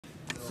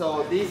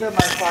So these are my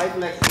 5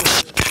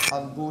 lectures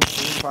on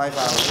boosting, 5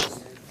 hours.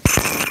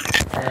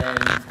 And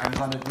I'm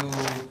going to do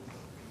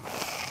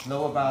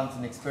lower bounds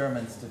and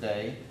experiments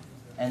today.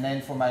 And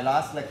then for my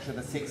last lecture,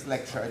 the 6th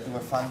lecture, I do a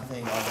fun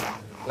thing on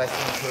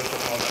lesson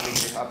protocol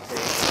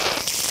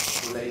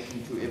updates,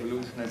 relation to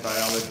evolutionary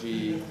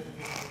biology,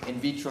 in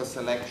vitro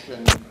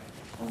selection.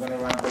 I'm going to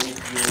run those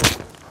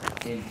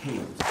through in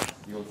tubes,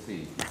 you'll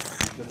see.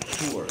 You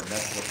just tour, and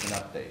that's what's an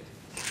update.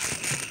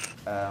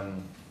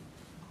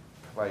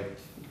 Quite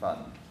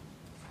fun.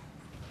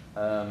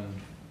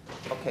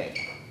 Okay.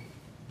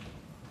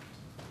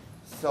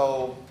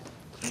 So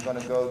I'm going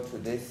to go to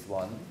this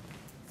one.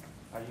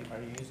 Are you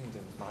using the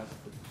mic?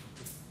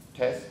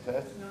 Test. No,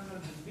 the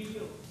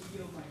video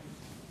mic.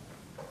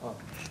 Oh,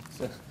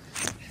 so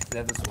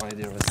that is why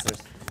there was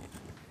this.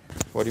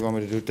 What do you want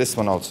me to do? This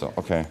one also.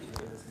 Okay.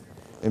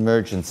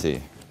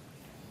 Emergency.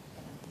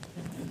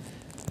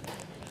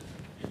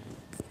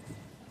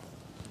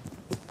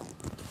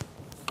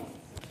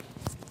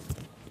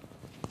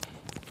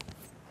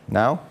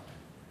 Now?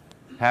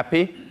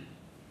 Happy?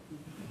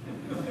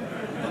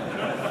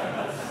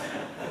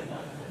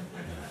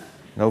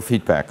 No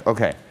feedback.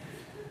 Okay.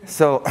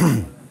 So,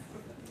 I'm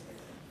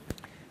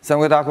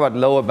going to talk about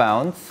lower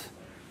bounds.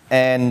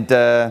 And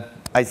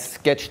I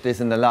sketched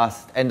this in the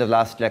end of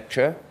last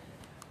lecture.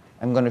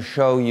 I'm going to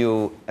show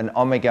you an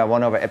omega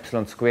 1 over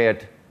epsilon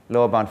squared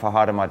lower bound for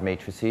Hadamard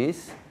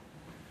matrices.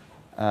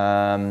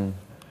 And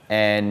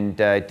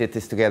I did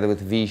this together with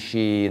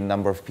Vichy, a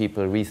number of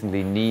people.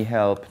 Recently, Ni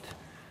helped.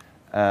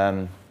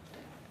 I'm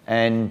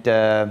going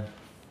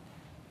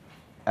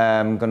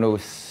to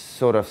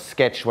sort of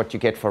sketch what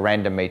you get for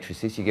random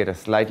matrices. You get a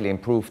slightly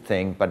improved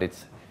thing, but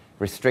it's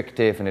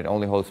restrictive and it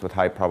only holds with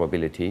high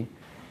probability.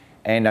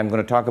 And I'm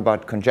going to talk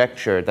about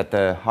conjecture that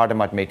the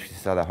Hadamard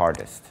matrices are the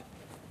hardest.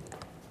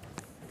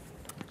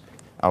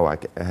 Oh, I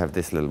have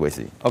this little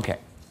whizzy. OK,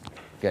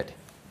 good.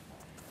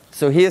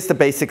 So here's the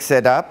basic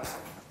setup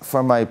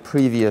for my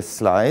previous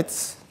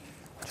slides.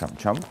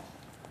 Chomp.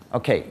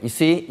 OK, you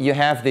see, you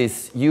have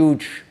this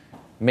huge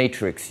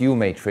matrix, U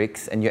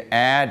matrix, and you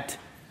add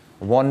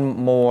one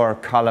more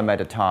column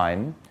at a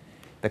time.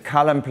 The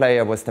column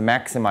player was the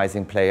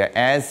maximizing player.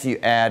 As you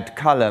add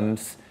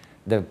columns,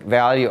 the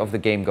value of the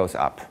game goes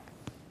up.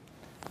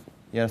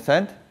 You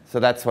understand? So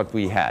that's what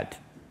we had,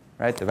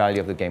 right? The value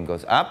of the game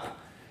goes up.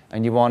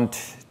 And you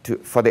want to,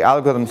 for the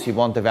algorithms, you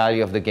want the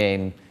value of the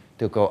game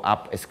to go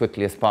up as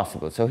quickly as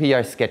possible. So here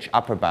I sketch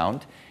upper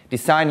bound.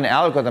 Design an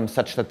algorithm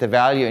such that the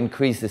value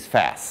increases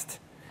fast.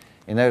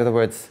 In other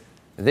words,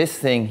 this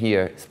thing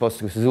here is supposed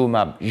to zoom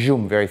up,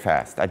 zoom very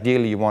fast.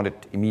 Ideally, you want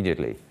it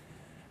immediately.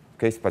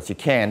 Okay, but you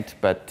can't.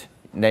 But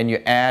then you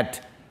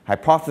add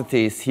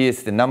hypotheses.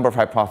 Here's the number of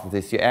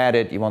hypotheses. You add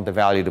it. You want the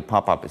value to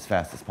pop up as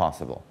fast as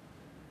possible.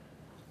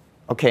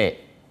 Okay,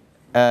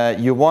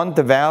 you want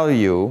the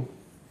value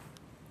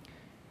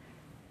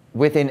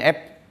within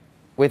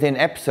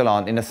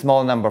epsilon in a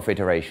small number of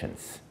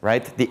iterations,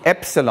 right? The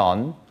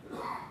epsilon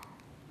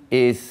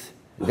is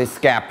this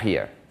gap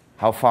here,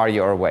 how far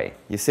you're away.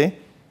 You see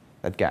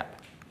that gap?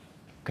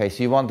 Okay,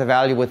 so you want the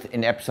value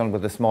within epsilon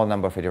with a small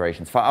number of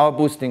iterations. For our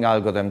boosting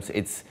algorithms,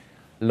 it's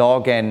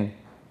log n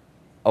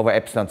over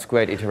epsilon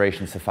squared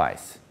iterations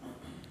suffice.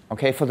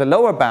 Okay, for the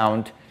lower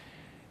bound,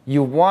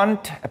 you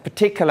want a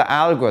particular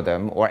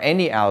algorithm or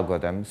any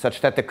algorithm such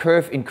that the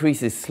curve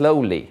increases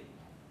slowly.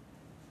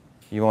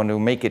 You want to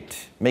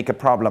make a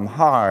problem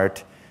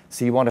hard,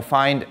 so you want to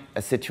find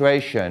a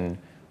situation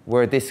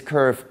where this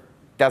curve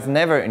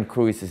never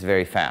increases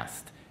very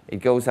fast.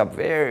 It goes up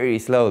very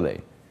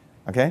slowly.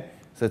 Okay?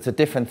 So it's a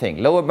different thing.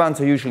 Lower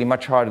bounds are usually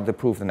much harder to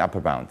prove than upper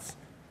bounds.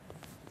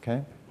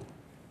 Okay?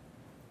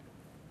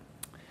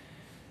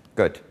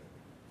 Good.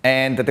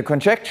 And the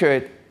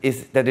conjecture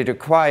is that it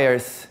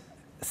requires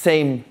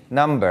same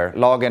number,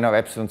 log n of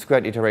epsilon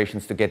squared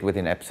iterations to get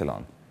within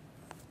epsilon.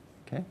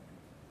 Okay?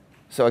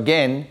 So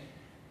again,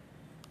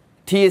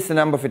 T is the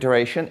number of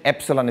iteration,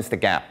 epsilon is the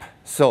gap.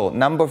 So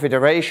number of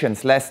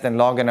iterations less than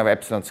log n of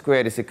epsilon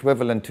squared is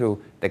equivalent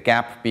to the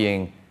gap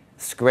being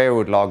square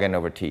root log n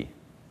over T.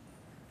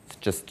 It's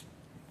just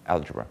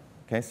algebra.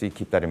 Okay, so you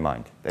keep that in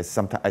mind.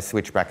 I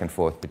switch back and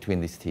forth between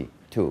these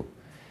two.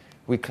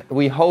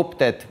 We hope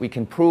that we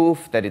can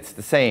prove that it's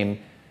the same.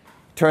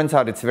 Turns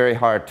out it's a very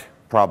hard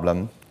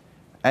problem.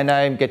 And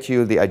I get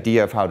you the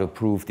idea of how to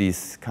prove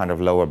these kind of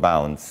lower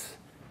bounds,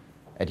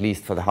 at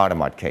least for the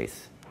Hadamard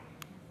case.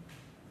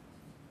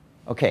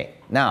 OK,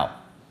 now,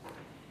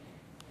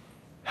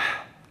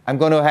 I'm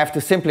going to have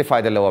to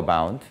simplify the lower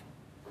bound.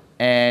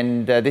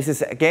 And this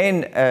is,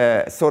 again,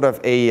 sort of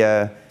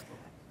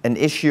an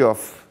issue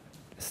of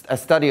a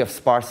study of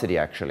sparsity,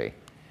 actually.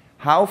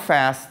 How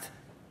fast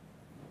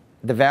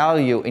the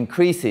value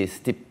increases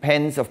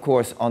depends, of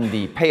course, on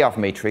the payoff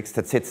matrix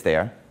that sits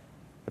there.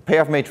 The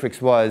payoff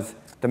matrix was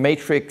the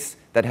matrix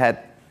that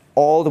had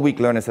all the weak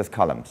learners as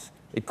columns.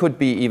 It could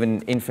be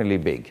even infinitely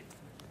big.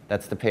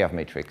 That's the payoff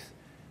matrix.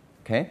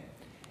 Okay?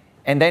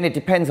 And then it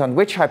depends on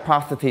which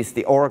hypothesis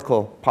the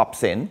oracle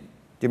pops in. Do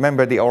you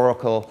remember the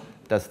oracle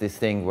does this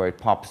thing where it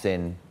pops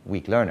in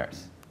weak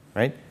learners?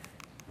 right?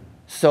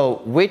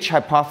 So which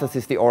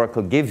hypothesis the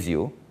oracle gives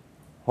you,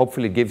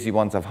 hopefully it gives you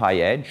ones of high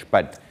edge,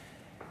 but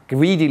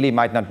greedily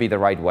might not be the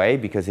right way,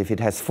 because if it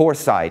has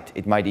foresight,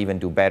 it might even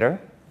do better,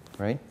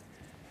 right?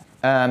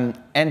 And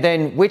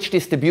then which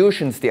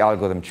distributions the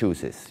algorithm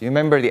chooses. You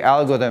remember the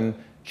algorithm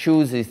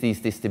chooses these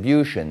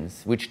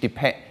distributions, which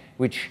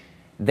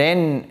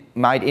then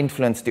might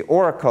influence the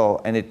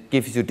oracle, and it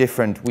gives you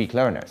different weak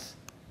learners.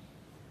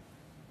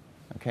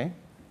 Okay?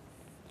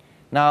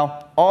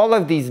 Now, all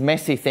of these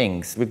messy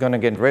things we're going to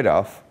get rid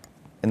of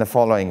in the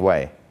following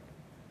way.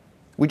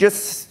 We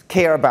just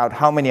care about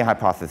how many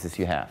hypotheses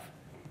you have.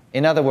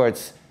 In other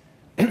words,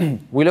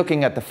 we're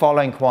looking at the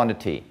following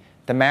quantity.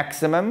 The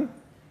maximum,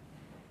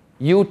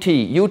 UT.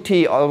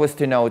 UT always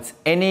denotes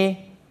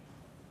any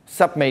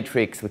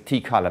submatrix with T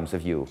columns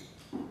of U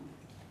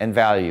and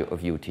value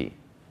of UT.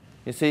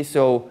 You see,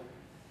 so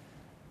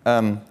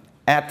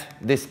at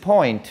this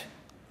point,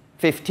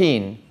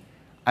 15,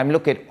 I'm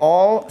looking at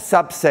all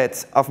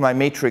subsets of my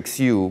matrix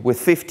U with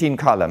 15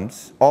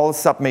 columns, all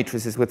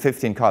submatrices with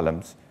 15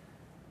 columns.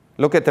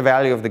 Look at the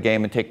value of the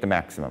game and take the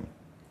maximum.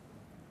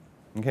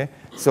 Okay?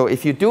 So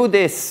if you do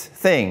this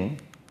thing,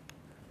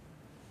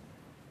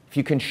 if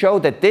you can show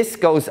that this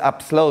goes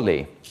up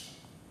slowly,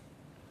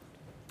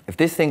 if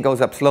this thing goes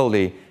up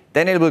slowly,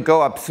 then it will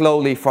go up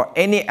slowly for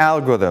any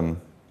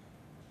algorithm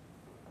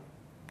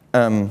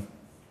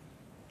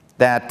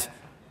that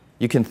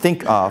you can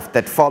think of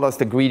that follows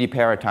the greedy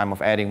paradigm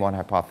of adding one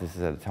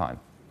hypothesis at a time.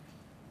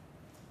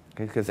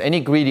 Okay? Because any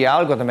greedy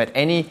algorithm at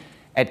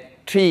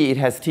T, it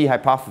has T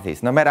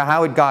hypotheses, no matter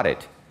how it got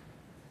it.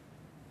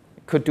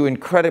 It could do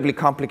incredibly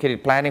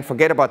complicated planning.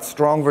 Forget about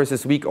strong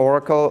versus weak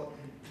oracle,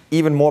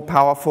 even more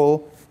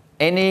powerful.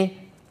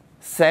 Any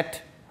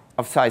set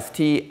of size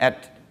T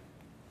at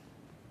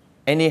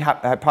any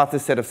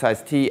hypothesis set of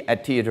size T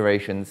at T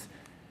iterations,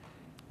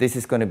 this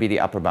is going to be the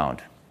upper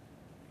bound.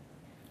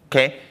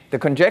 Okay? The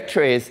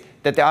conjecture is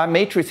that there are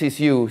matrices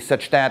U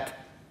such that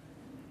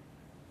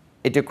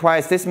it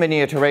requires this many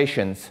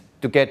iterations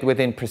to get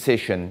within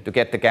precision, to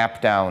get the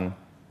gap down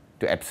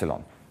to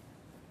epsilon.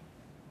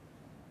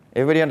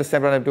 Everybody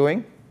understand what I'm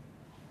doing?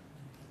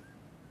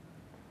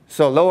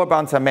 So lower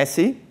bounds are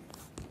messy.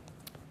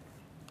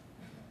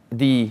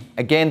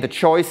 Again, the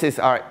choices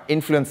are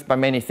influenced by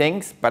many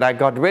things, but I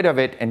got rid of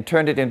it and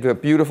turned it into a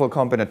beautiful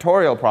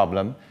combinatorial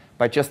problem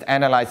by just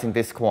analyzing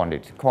this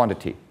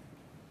quantity.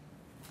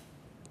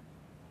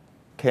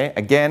 Okay,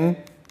 again,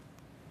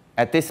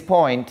 at this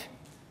point,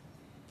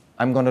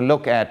 I'm going to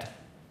look at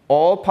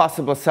all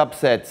possible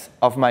subsets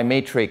of my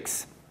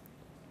matrix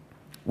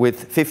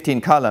with 15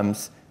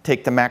 columns,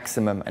 take the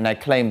maximum, and I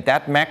claim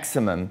that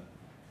maximum,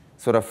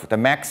 sort of the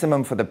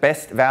maximum for the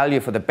best value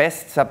for the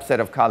best subset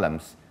of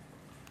columns,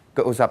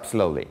 goes up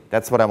slowly.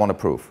 That's what I want to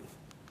prove.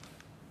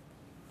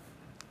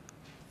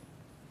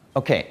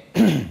 Okay,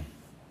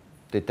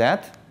 did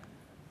that?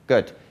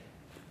 Good.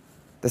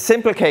 The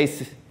simple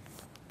case,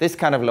 this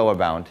kind of lower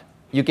bound,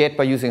 you get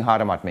by using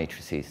Hadamard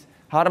matrices.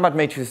 Hadamard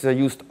matrices are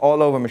used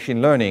all over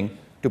machine learning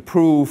to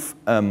prove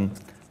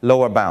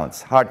lower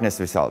bounds, hardness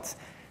results.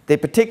 They're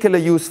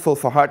particularly useful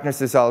for hardness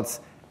results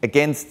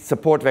against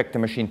support vector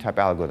machine type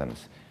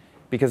algorithms,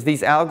 because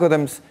these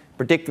algorithms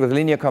predict with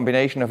linear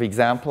combination of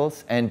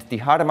examples, and the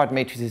Hadamard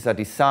matrices are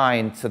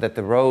designed so that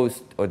the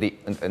rows or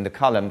and the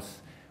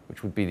columns,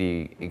 which would be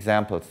the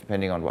examples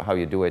depending on how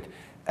you do it,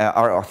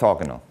 are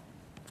orthogonal.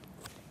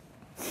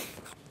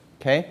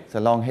 Okay, it's a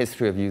long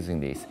history of using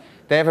these.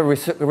 They have a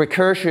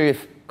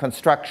recursive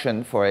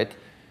construction for it.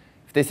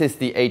 If this is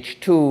the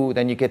H2,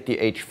 then you get the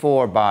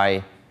H4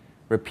 by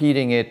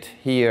repeating it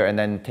here and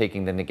then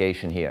taking the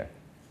negation here.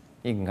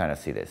 You can kind of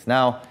see this.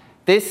 Now,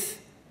 there's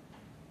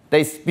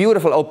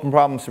beautiful open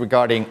problems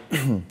regarding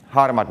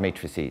Hadamard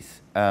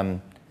matrices.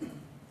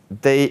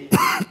 They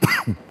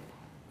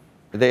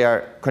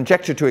are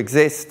conjectured to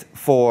exist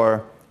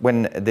for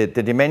when the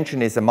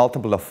dimension is a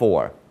multiple of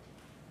 4,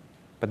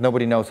 but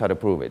nobody knows how to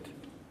prove it.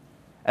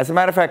 As a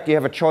matter of fact, you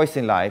have a choice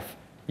in life.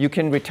 You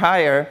can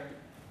retire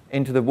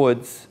into the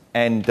woods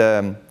and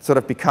sort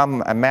of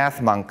become a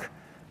math monk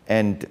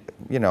and,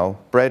 you know,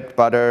 bread,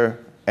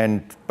 butter,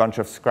 and a bunch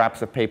of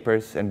scraps of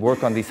papers and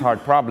work on these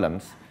hard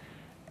problems.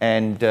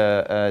 And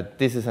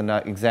this is an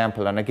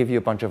example, and I'll give you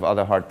a bunch of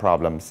other hard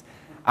problems.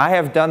 I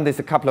have done this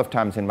a couple of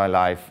times in my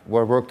life,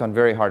 where I worked on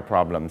very hard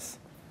problems.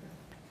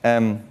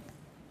 Yeah,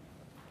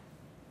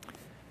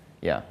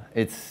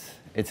 it's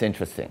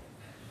interesting.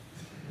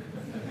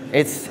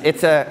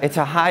 It's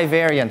a high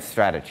variance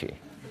strategy.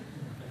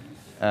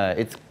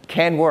 It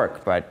can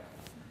work, but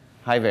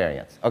high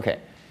variance. Okay,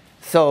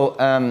 so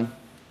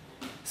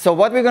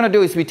what we're going to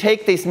do is we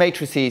take these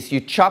matrices,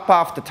 you chop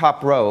off the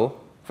top row.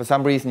 For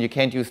some reason, you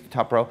can't use the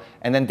top row.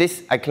 And then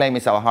this, I claim,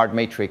 is our hard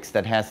matrix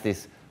that has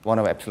this 1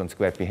 over epsilon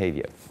squared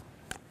behavior.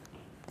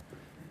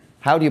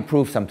 How do you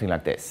prove something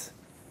like this?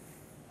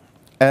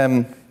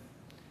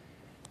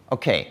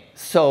 OK,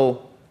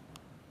 so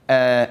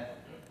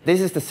this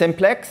is the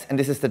simplex, and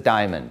this is the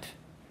diamond.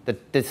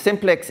 The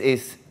simplex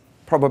is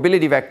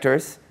probability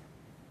vectors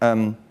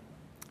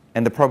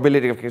And the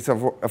probability is,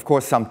 of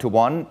course, sum to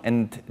 1,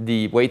 and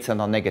the weights are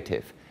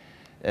non-negative.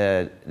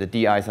 The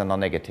di's are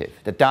non-negative.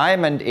 The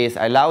diamond is,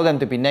 I allow them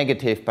to be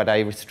negative, but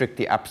I restrict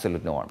the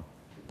absolute norm.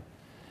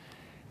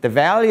 The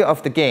value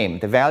of the game,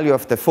 the value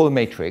of the full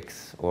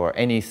matrix, or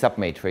any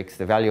submatrix,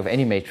 the value of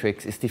any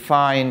matrix, is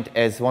defined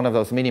as one of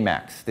those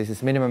minimax. This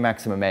is minimum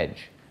maximum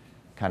edge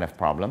kind of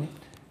problem.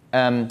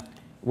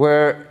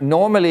 Where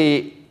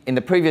normally, in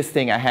the previous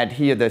thing, I had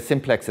here the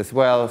simplex as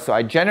well, so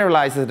I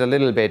generalize it a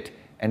little bit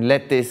and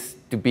let this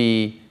to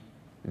be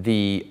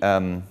the,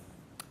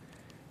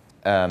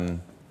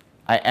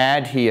 I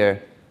add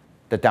here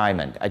the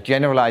diamond. I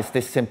generalize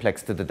this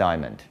simplex to the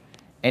diamond.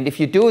 And if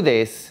you do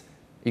this,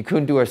 you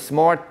can do a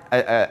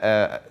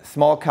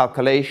small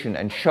calculation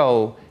and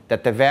show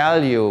that the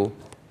value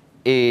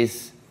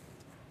is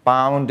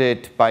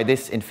bounded by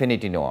this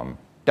infinity norm.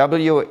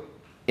 W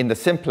in the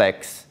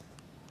simplex,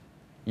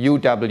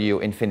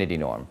 UW infinity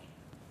norm.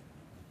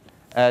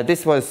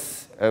 This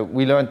was,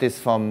 we learned this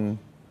from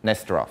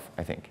Nesterov,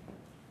 I think.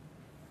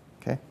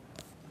 Okay?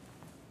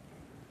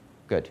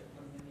 Good.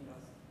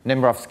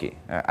 Nemirovsky.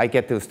 I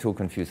get those two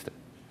confused.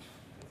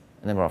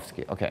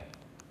 Nemirovsky, okay.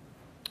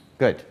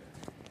 Good.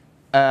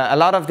 A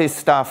lot of this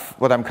stuff,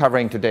 what I'm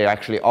covering today,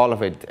 actually all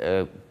of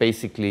it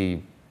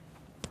basically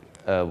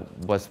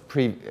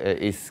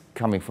is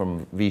coming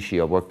from Vichy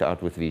or worked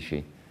out with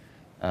Vichy,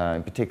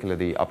 in particular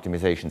the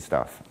optimization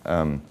stuff.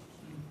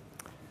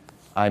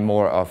 I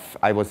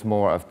was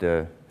more of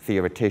the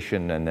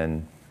theoretician, and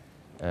then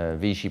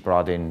Vichy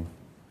brought in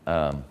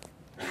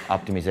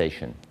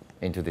optimization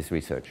into this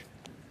research.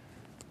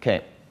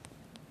 Okay.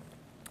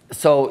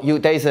 So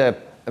there's a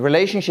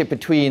relationship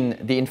between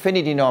the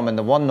infinity norm and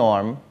the 1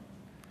 norm,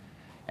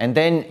 and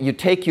then you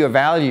take your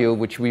value,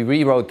 which we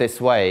rewrote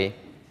this way,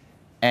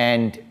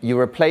 and you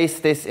replace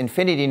this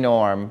infinity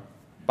norm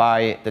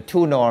by the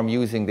 2 norm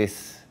using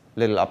this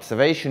little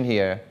observation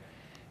here.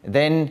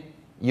 Then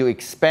you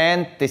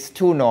expand this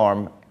 2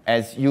 norm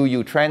as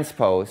UU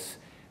transpose.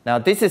 Now,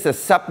 this is a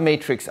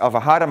submatrix of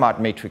a Hadamard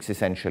matrix,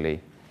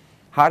 essentially.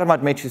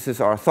 Hadamard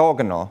matrices are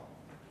orthogonal.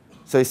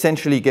 So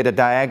essentially, you get a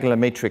diagonal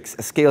matrix,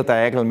 a scaled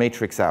diagonal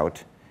matrix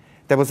out.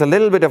 There was a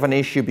little bit of an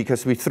issue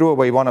because we threw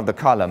away one of the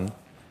column.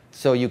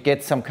 So you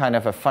get some kind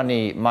of a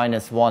funny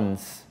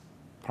 -1s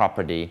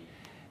property.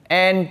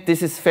 And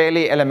this is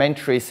fairly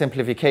elementary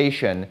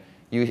simplification.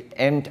 You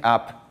end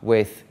up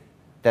with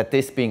that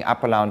this being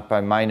upper bound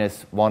by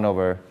 -1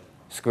 over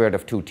square root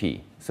of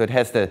 2t. So it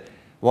has the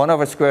 1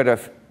 over square root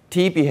of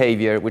t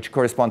behavior, which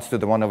corresponds to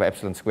the 1 over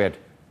epsilon squared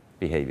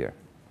behavior.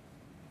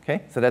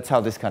 Okay? So that's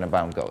how this kind of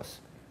bound goes.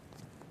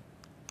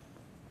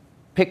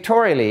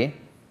 Pictorially,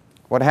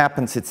 what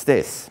happens is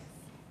this.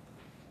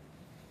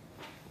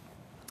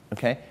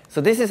 Okay?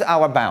 So this is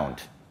our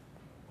bound,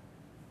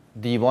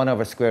 the 1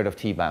 over square root of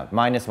t bound,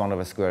 -1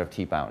 over square root of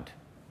t bound.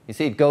 You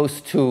see, it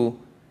goes to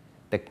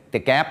the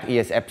gap E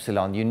is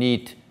epsilon. You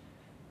need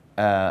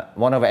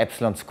 1 over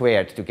epsilon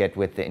squared to get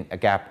with a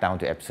gap down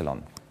to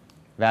epsilon.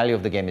 Value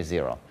of the game is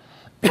 0.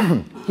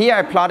 Here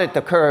I plotted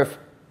the curve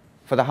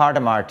for the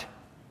Hadamard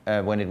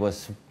when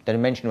the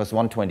dimension was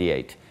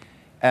 128.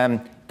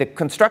 The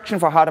construction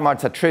for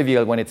Hadamards are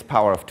trivial when it's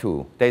power of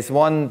 2. There's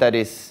one that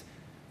is,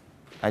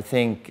 I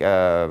think,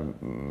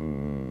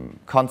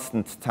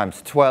 constant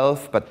times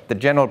 12, but the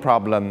general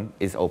problem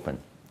is open,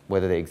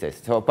 whether they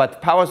exist. So,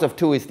 but powers of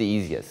 2 is the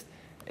easiest.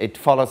 It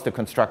follows the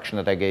construction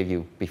that I gave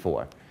you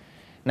before.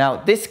 Now,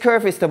 this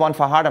curve is the one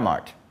for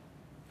Hadamard.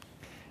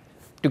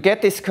 To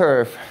get this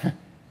curve,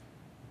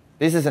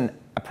 this is an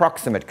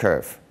approximate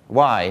curve.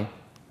 Why?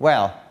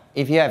 Well,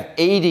 if you have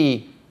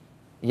 80,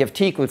 you have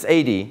t equals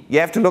 80, you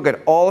have to look at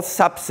all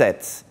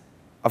subsets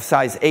of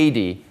size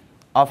 80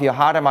 of your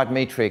Hadamard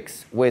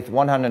matrix with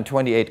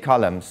 128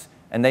 columns,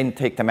 and then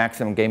take the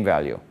maximum game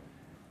value.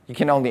 You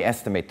can only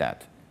estimate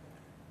that.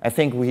 I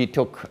think we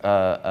took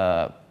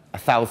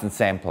 1,000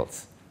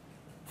 samples.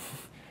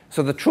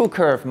 So the true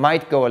curve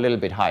might go a little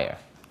bit higher.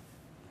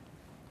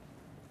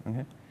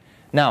 Okay.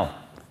 Now,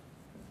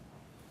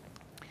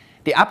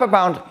 the upper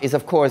bound is,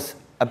 of course,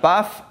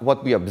 above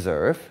what we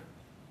observe.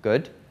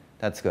 Good.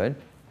 That's good.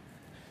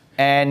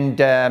 And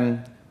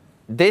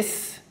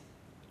this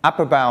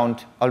upper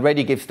bound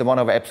already gives the 1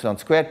 over epsilon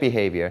squared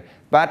behavior.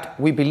 But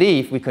we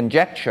believe, we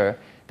conjecture,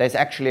 there's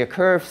actually a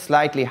curve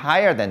slightly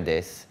higher than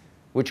this,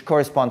 which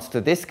corresponds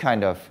to this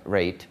kind of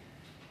rate,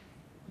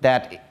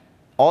 that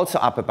also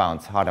upper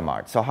bounds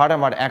Hadamard. So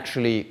Hadamard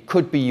actually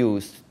could be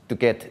used to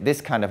get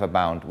this kind of a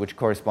bound, which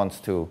corresponds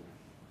to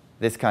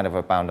this kind of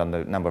a bound on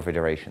the number of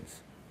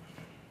iterations.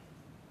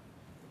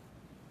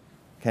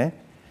 Okay?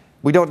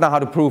 We don't know how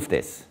to prove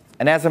this.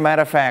 And as a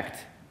matter of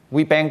fact,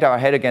 we banged our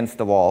head against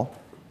the wall,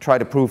 tried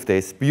to prove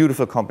this.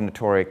 Beautiful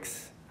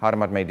combinatorics.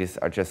 Hadamard matrices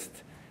are just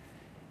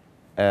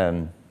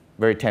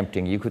very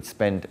tempting. You could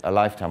spend a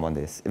lifetime on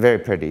this. Very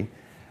pretty.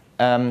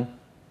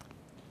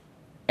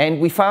 And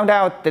we found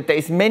out that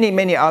there's many,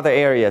 many other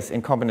areas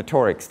in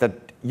combinatorics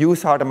that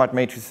use Hadamard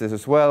matrices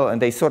as well,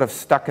 and they sort of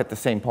stuck at the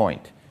same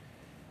point,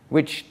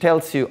 which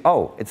tells you,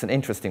 oh, it's an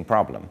interesting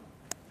problem.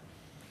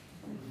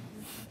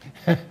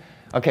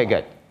 Okay,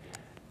 good.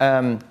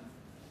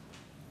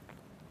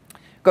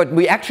 Good.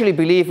 We actually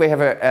believe we have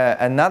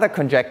another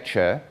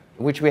conjecture,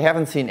 which we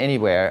haven't seen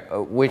anywhere,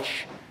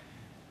 which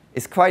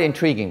is quite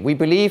intriguing. We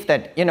believe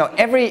that,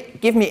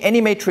 give me any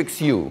matrix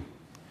U.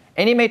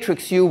 Any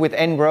matrix U with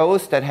n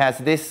rows that has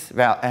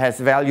has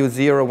value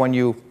 0 when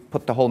you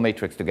put the whole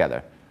matrix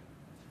together.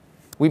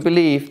 We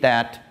believe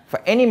that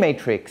for any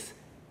matrix,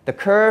 the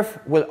curve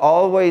will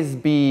always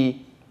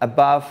be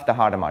above the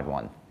Hadamard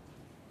one.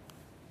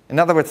 In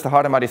other words, the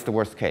Hadamard is the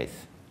worst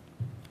case.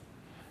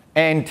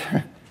 And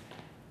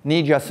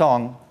Nijia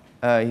Song,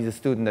 he's a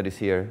student that is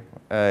here,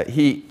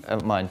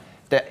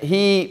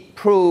 he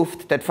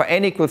proved that for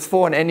n equals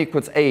 4 and n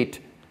equals 8,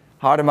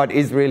 Hadamard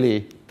is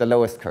really the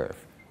lowest curve.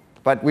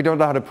 But we don't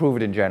know how to prove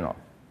it in general.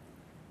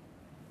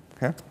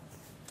 Okay?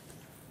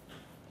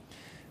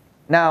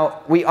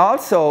 Now, we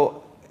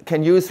also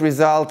can use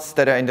results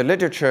that are in the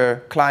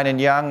literature, Klein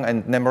and Young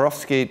and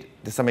Nemirovsky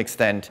to some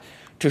extent,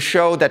 to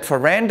show that for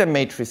random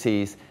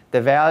matrices,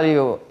 the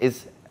value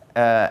is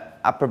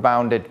upper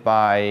bounded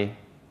by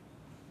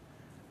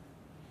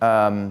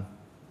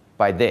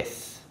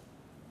this,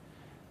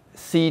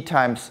 c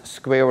times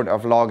square root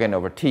of log n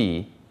over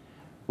t,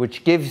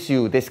 which gives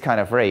you this kind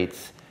of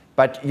rates.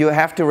 But you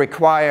have to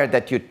require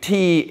that your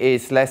t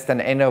is less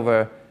than n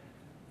over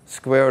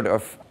square root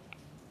of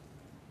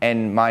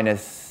n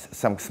minus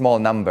some small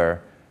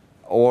number,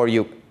 or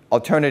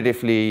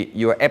alternatively,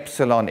 your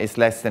epsilon is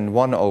less than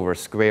 1 over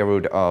square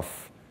root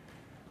of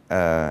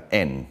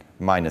n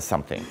minus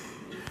something.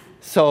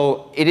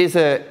 So it is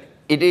a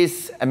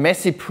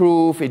messy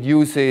proof. It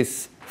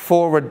uses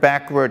forward,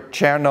 backward,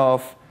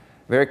 Chernoff,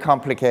 very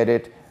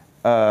complicated.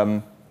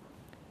 But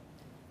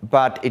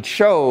it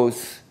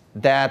shows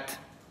that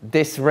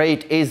this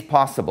rate is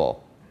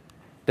possible.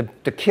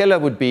 The killer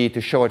would be to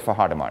show it for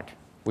Hadamard,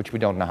 which we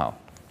don't know how.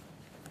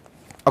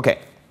 OK,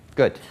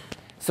 good.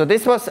 So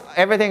this was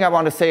everything I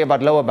want to say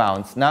about lower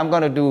bounds. Now I'm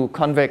going to do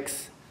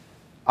convex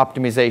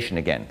optimization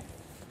again.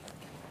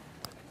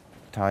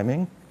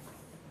 Timing.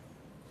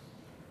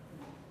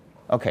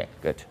 OK,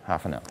 good.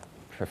 Half an hour.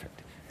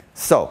 Perfect.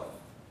 So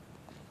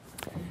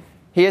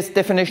here's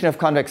definition of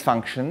convex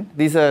function.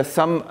 These are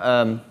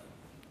some.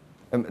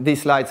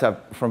 These slides are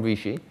from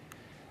Vichy.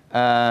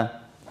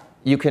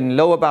 You can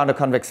lower bound a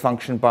convex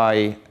function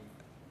by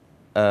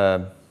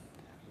a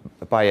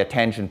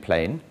tangent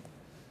plane.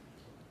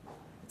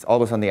 It's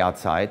always on the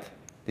outside.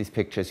 These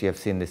pictures, you have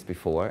seen this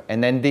before.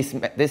 And then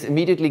this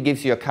immediately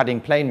gives you a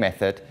cutting plane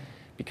method,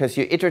 because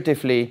you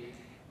iteratively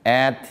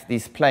add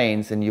these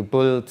planes and you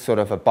build sort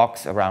of a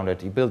box around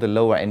it. You build a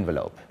lower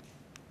envelope.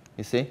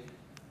 You see?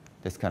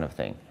 This kind of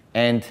thing.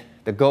 And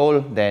the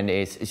goal then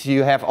is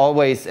you have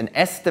always an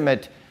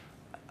estimate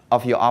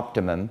of your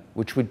optimum,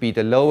 which would be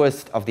the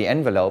lowest of the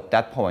envelope,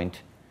 that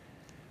point,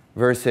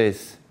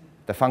 versus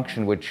the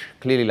function which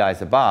clearly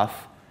lies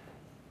above,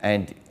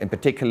 and in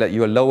particular,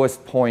 your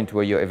lowest point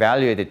where you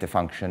evaluated the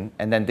function.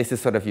 And then this is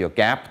sort of your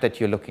gap that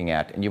you're looking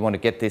at, and you want to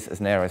get this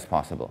as narrow as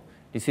possible.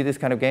 Do you see this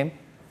kind of game?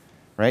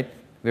 Right?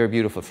 Very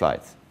beautiful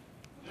slides.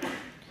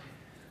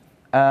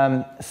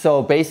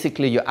 So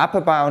basically, you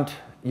upper bound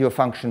your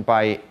function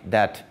by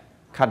that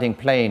cutting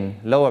plane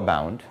lower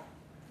bound.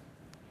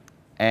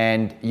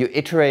 And you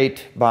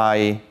iterate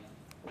by,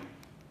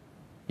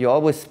 you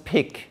always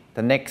pick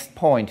the next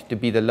point to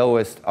be the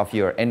lowest of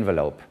your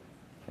envelope.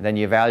 And then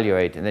you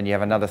evaluate, and then you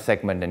have another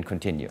segment and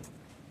continue.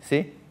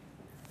 See?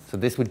 So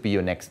this would be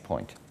your next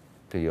point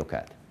to look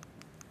at.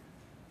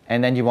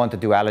 And then you want the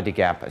duality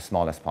gap as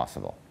small as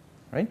possible,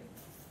 right?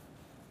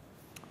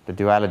 The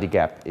duality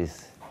gap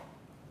is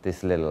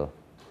this little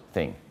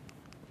thing.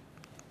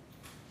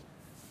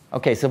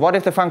 OK, so what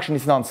if the function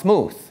is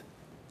non-smooth?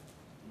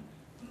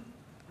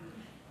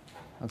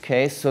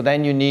 OK, so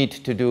then you need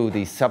to do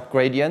these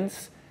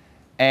subgradients.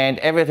 And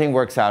everything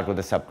works out with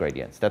the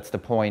subgradients. That's the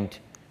point.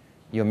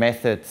 Your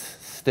methods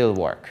still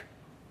work.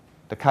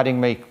 The cutting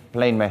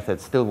plane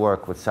methods still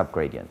work with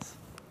subgradients.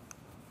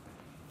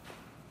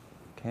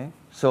 OK,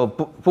 so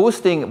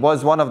boosting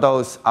was one of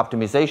those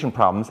optimization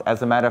problems.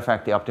 As a matter of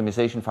fact, the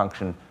optimization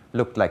function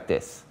looked like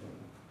this.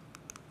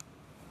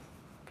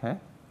 OK,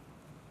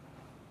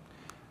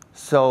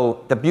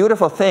 so the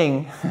beautiful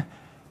thing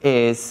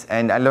is,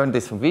 and I learned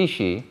this from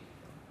Vichy,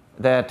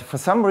 that for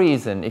some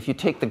reason, if you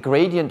take the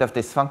gradient of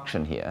this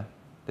function here,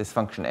 this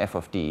function f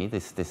of d,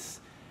 this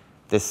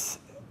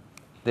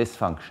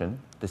function,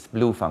 this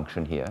blue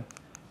function here,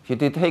 if you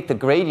take the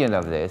gradient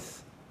of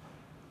this,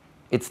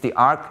 it's the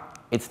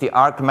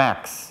arc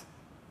max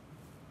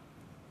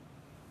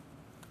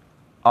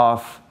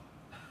of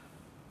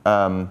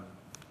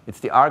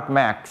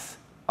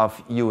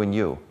u and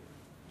u.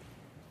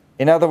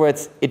 In other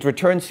words, it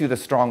returns you the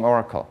strong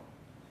oracle.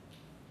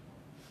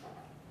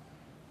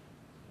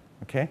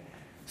 Okay?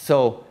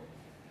 So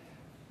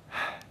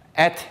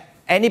at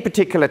any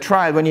particular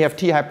trial, when you have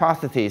t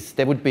hypotheses,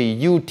 there would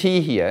be ut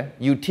here,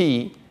 ut,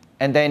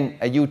 and then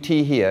a ut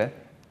here,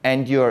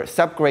 and your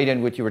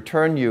subgradient would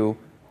return you.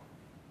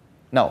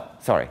 No,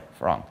 sorry,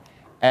 wrong.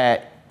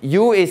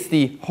 U is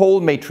the whole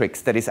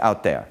matrix that is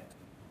out there.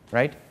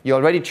 right? You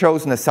already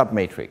chosen a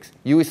submatrix.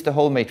 U is the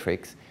whole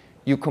matrix.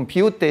 You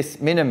compute this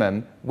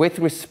minimum with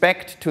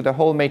respect to the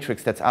whole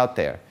matrix that's out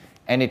there,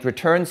 and it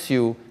returns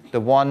you the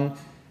one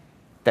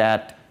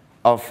that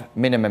of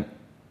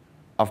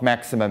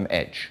maximum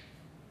edge.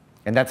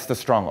 And that's the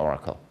strong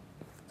oracle.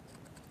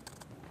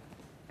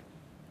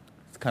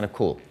 It's kind of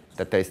cool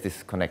that there's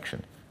this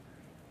connection.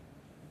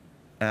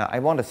 I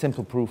want a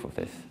simple proof of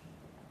this.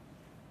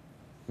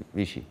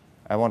 Vichy,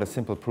 I want a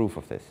simple proof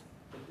of this.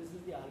 This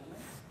is the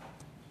argument?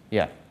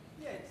 Yeah.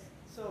 Yes.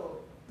 So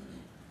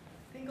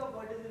think of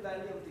what is the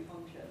value of the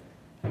function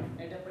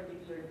at a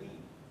particular d.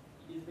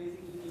 It is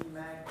basically the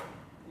max,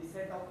 the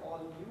set of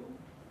all u,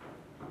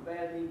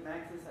 where the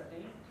max is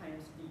attained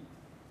times d.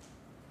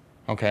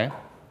 Okay.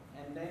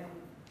 And then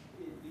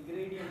the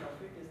gradient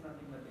of it is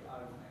nothing but the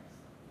argmax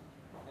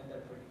at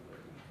that particular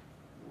d.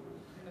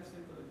 Kind of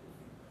simple.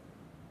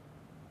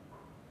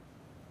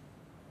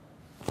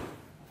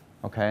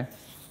 Okay.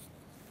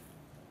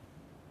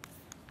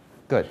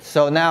 Good.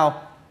 So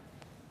now,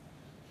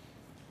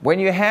 when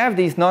you have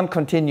these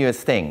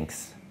non-continuous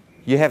things,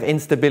 you have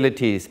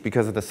instabilities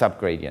because of the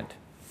subgradient,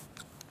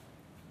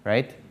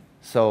 right?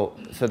 So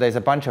there's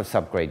a bunch of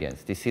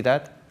subgradients. Do you see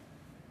that?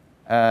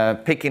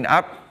 Picking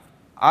up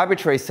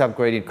arbitrary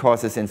subgradient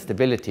causes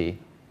instability.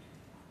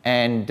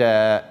 And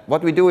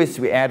what we do is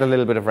we add a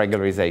little bit of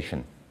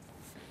regularization.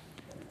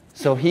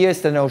 So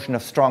here's the notion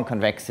of strong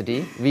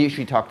convexity. We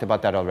usually talked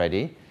about that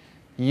already.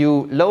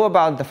 You lower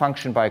bound the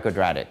function by a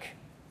quadratic.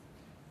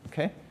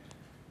 Okay?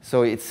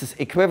 So it's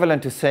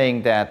equivalent to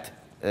saying that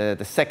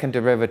the second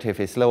derivative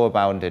is lower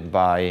bounded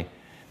by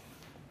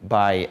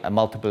a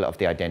multiple of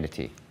the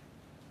identity.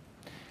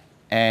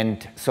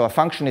 And so a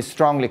function is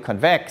strongly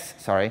convex,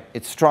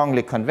 it's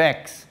strongly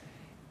convex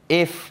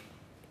if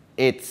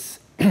it's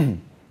the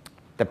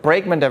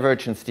Brakman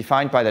divergence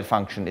defined by that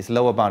function is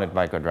lower bounded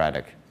by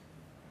quadratic.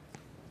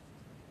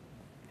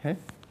 Okay?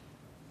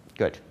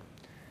 Good.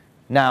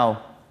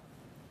 Now,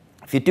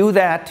 if you do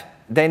that,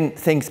 then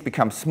things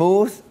become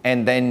smooth,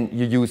 and then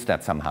you use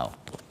that somehow.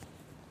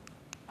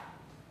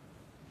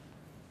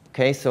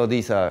 Okay, so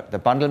these are the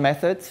bundle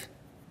methods.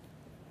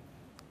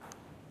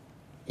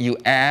 You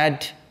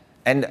add,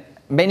 and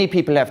many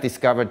people have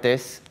discovered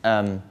this.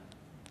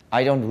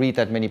 I don't read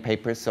that many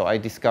papers, so I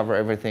discover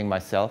everything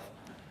myself.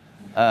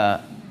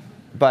 But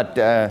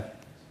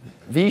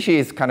Vichy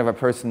is kind of a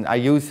person, I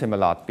use him a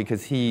lot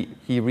because he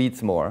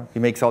reads more. He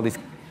makes all these,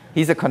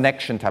 he's a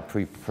connection type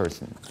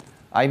person.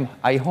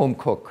 I home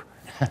cook.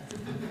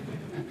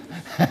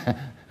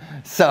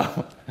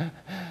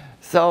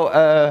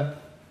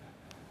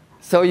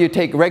 So you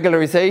take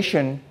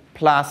regularization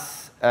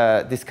plus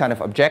this kind of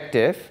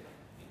objective,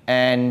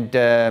 and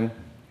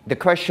the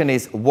question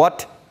is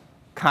what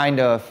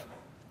kind of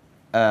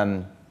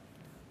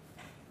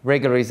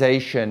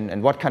regularization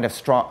and what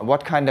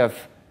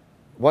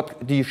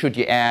should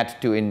you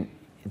add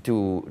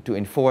to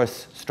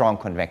enforce strong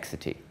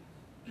convexity?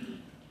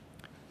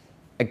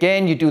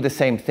 Again, you do the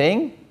same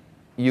thing.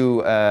 Your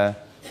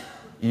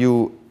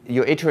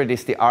iterate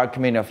is the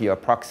argmin of your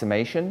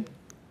approximation,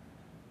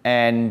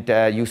 and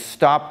you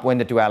stop when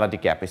the duality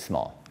gap is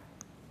small.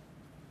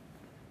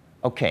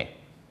 Okay,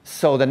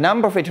 so the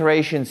number of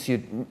iterations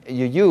you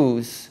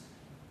use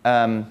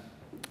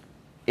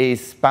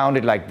is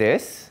bounded like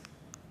this,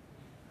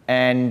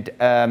 and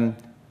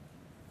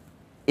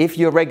if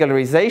your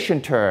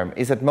regularization term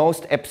is at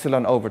most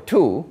epsilon over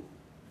 2,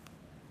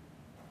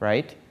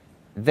 right,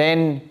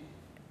 then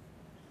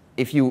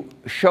if you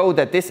show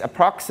that this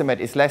approximate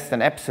is less than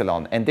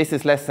epsilon, and this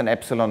is less than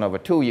epsilon over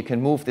 2, you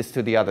can move this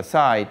to the other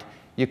side.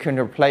 You can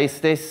replace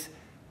this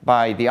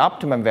by the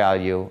optimum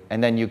value,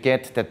 and then you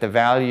get that the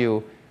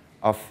value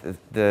of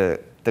the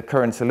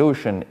current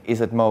solution is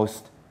at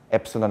most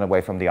epsilon away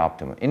from the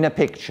optimum. In a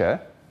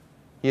picture,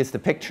 here's the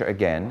picture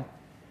again.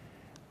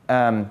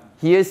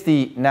 Here's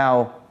the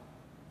now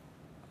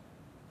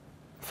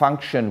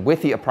function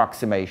with the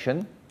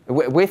approximation,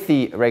 with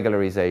the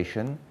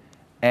regularization.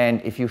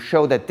 And if you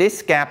show that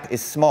this gap is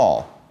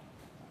small,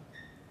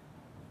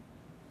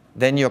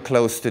 then you're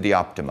close to the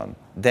optimum.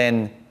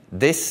 Then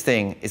this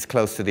thing is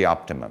close to the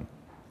optimum.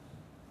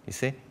 You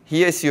see?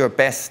 Here's your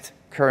best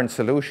current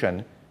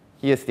solution.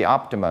 Here's the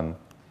optimum.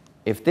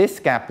 If this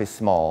gap is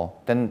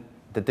small, then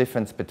the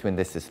difference between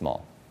this is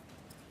small.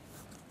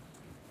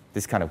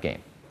 This kind of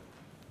game.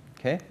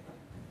 Okay?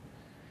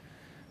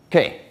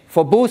 Okay,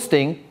 for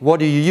boosting, what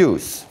do you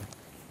use?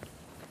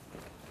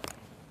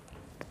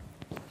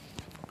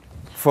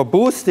 For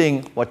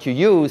boosting, what you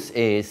use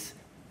is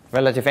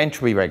relative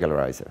entropy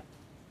regularizer,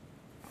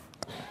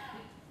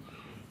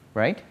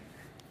 right?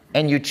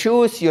 And you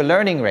choose your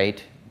learning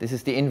rate, this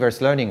is the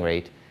inverse learning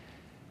rate,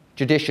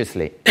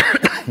 judiciously.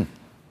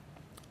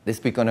 This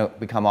is going to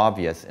become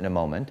obvious in a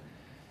moment.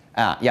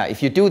 Yeah,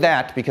 if you do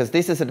that, because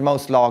this is at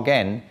most log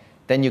n,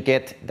 then you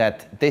get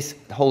that this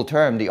whole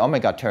term, the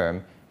omega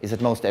term, is at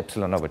most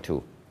epsilon over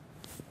 2.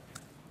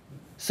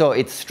 So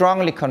it's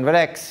strongly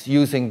convex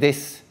using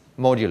this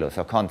modulus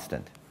or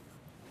constant.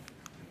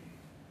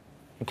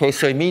 Okay,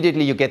 so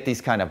immediately you get these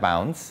kind of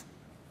bounds.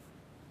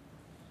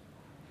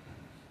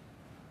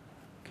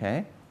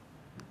 Okay.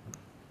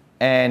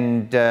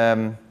 And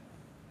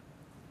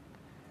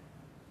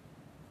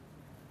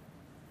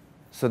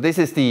so this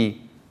is the,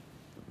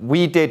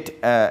 we did,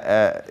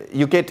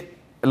 you get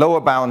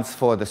lower bounds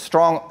for the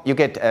strong, you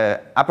get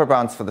upper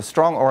bounds for the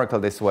strong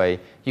oracle this way.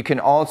 You can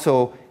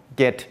also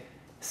get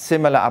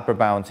similar upper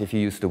bounds if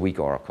you use the weak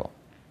oracle.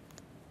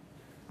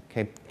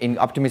 Okay. In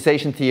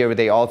optimization theory,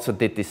 they also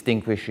did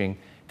distinguish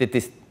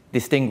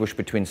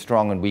between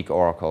strong and weak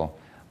oracle,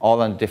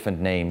 all under different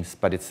names,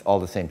 but it's all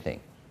the same thing.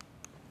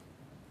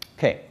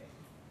 Okay.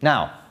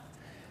 Now,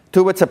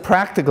 towards a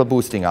practical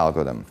boosting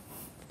algorithm.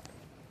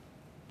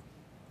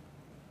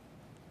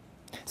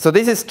 So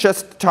this is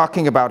just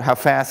talking about how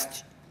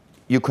fast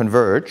you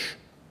converge.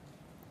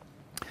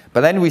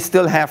 But then we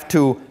still have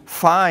to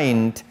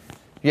find,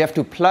 you have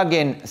to plug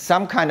in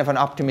some kind of an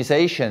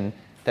optimization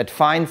that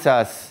finds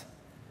us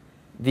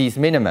these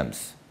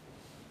minimums.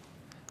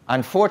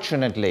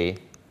 Unfortunately,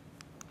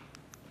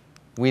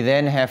 we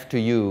then have to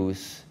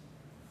use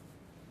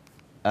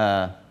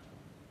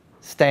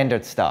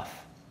standard stuff.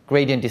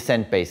 Gradient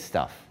descent-based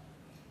stuff,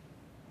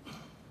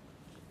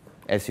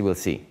 as you will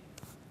see.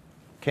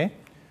 Okay?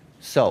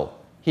 So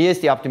here's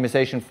the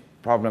optimization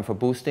problem for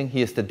boosting.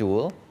 Here's the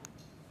dual.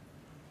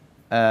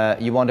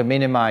 You want to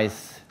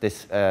minimize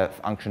this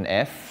function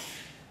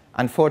f.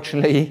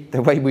 Unfortunately,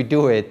 the way we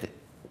do it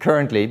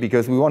currently,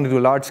 because we want to do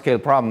large-scale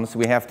problems,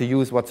 we have to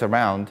use what's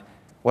around.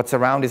 What's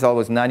around is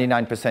always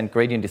 99%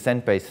 gradient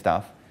descent-based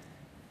stuff.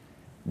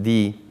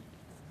 The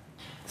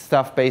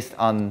stuff based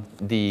on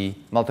the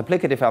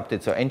multiplicative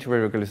updates or entropy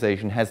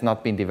regularization has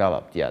not been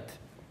developed yet,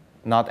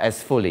 not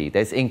as fully.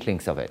 There's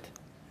inklings of it.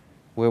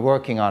 We're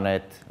working on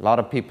it. A lot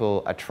of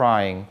people are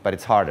trying, but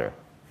it's harder.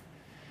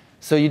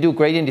 So you do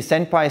gradient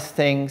descent-based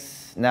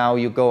things. Now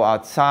you go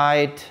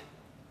outside.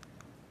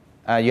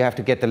 You have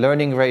to get the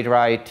learning rate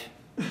right.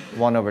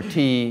 1 over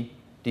t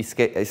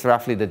is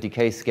roughly the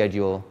decay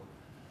schedule.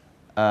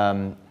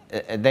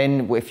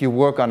 Then if you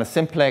work on a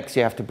simplex,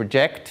 you have to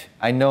project.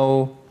 I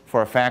know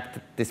for a fact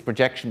that this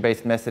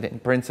projection-based method, in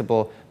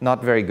principle,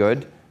 not very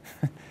good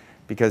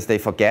because they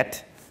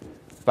forget.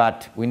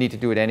 But we need to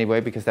do it anyway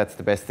because that's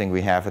the best thing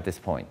we have at this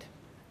point.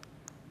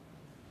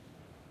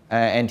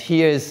 And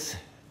here's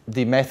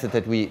the method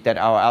that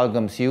our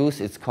algorithms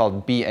use. It's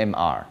called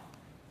BMR.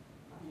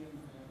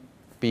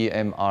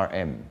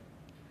 BMRM.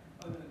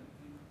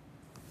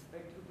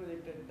 Spectral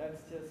projected,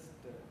 that's just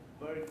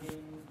working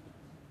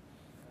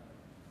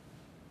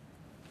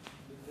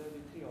with the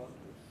 3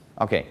 authors.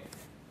 OK.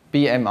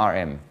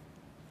 BMRM.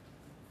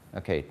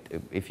 OK,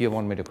 if you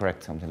want me to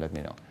correct something, let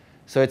me know.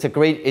 So it's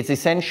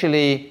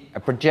essentially a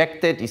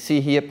projected, you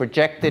see here,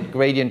 projected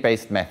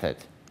gradient-based method.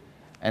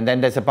 And then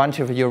there's a bunch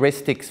of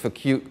heuristics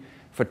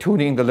for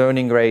tuning the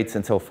learning rates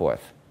and so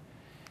forth.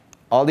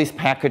 All these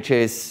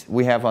packages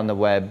we have on the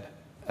web,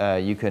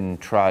 you can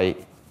try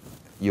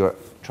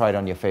it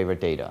on your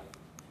favorite data.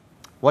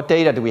 What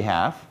data do we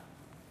have?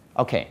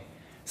 OK,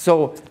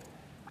 so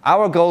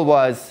our goal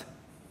was,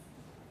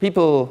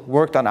 people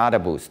worked on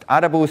AdaBoost.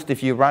 AdaBoost,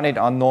 if you run it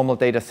on normal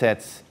data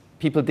sets,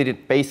 people did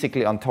it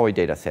basically on toy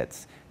data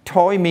sets.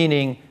 Toy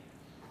meaning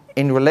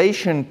in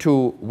relation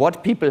to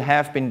what people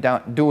have been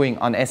doing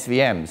on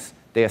SVMs,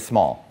 they are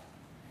small.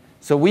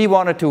 So we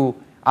wanted to,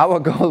 our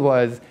goal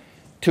was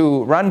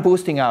to run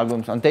boosting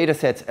algorithms on data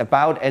sets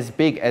about as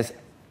big as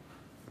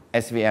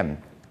SVM,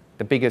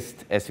 the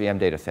biggest SVM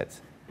data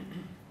sets.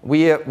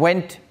 We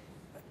went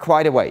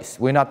quite a ways.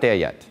 We're not there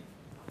yet.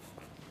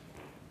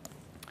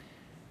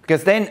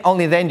 Because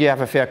only then do you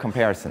have a fair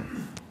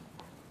comparison.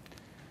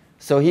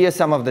 So here are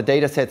some of the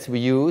data sets we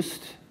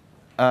used,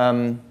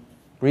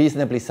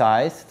 reasonably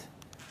sized.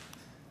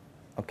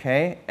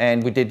 Okay,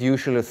 and we did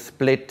usually a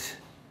split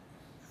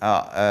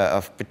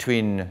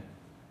between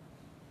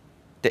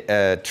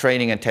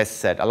training and test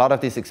set. A lot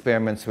of these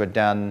experiments were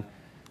done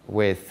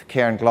with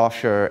Karen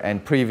Glosher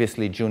and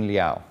previously Jun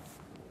Liao.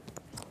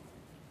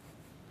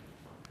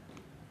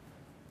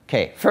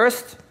 Okay,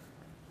 first,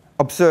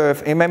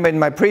 observe. Remember in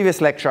my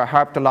previous lecture, I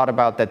harped a lot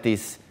about that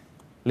these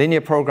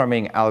linear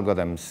programming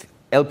algorithms,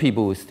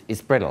 LPBoost,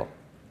 is brittle.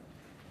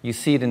 You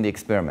see it in the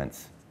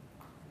experiments.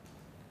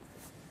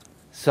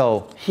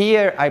 So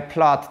here I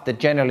plot the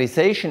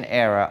generalization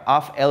error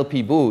of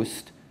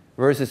LPBoost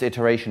versus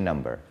iteration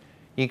number.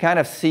 You kind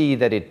of see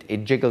that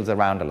it jiggles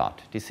around a lot.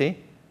 Do you see?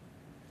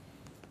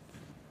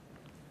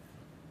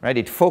 Right?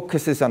 It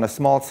focuses on a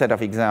small set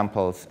of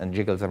examples and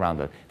jiggles around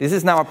it. This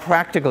is now a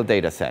practical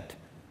data set.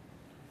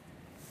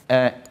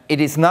 It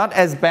is not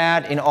as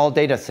bad in all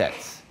data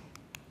sets.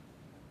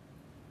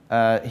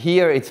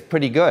 Here it's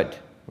pretty good,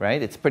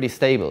 right? It's pretty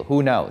stable.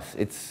 Who knows?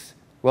 It's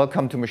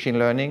welcome to machine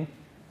learning.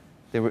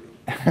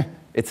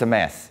 It's a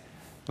mess.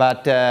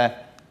 But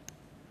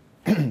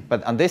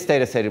on this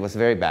data set, it was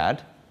very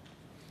bad.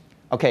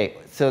 OK,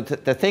 so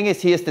the thing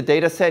is, here's the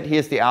data set.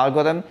 Here's the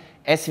algorithm.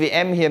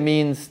 SVM here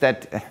means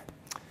that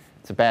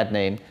it's a bad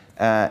name.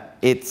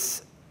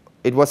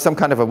 It was some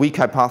kind of a weak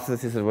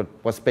hypothesis that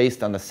was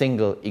based on a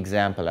single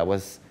example. I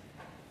was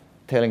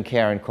telling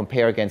Karen,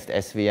 compare against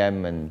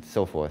SVM and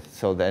so forth.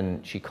 So then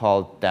she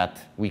called that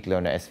weak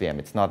learner SVM.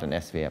 It's not an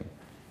SVM.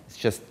 It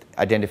just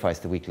identifies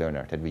the weak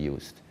learner that we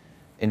used.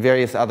 In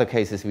various other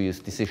cases, we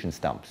used decision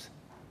stumps.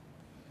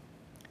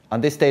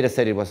 On this data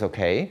set, it was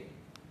OK.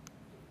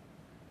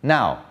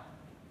 Now,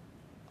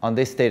 on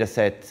this data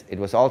set, it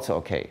was also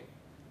OK.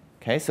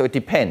 Okay, so it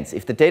depends.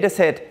 If the data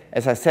set,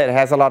 as I said,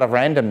 has a lot of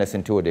randomness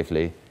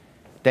intuitively,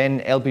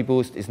 then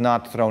AdaBoost is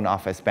not thrown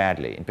off as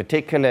badly. In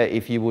particular,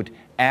 if you would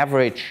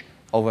average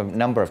over a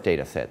number of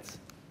data sets.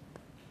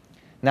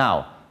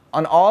 Now,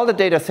 on all the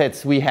data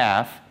sets we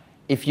have,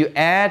 if you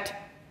add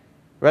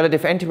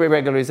relative entropy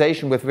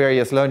regularization with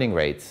various learning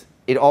rates,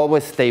 it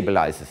always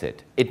stabilizes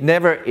it. It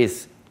never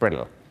is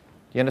brittle.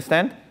 You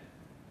understand?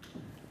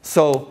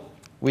 So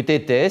we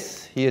did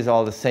this. Here's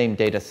all the same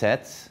data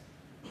sets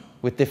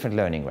with different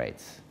learning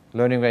rates.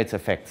 Learning rates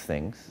affect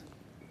things.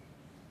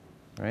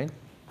 Right?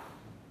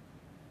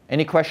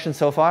 Any questions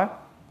so far?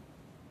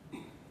 Why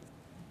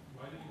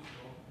did you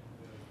stop on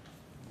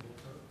the blue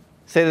curve?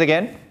 Say that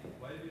again.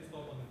 Why did you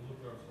stop on the blue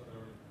curve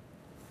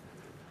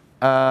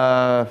so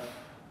early?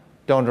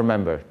 Don't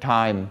remember.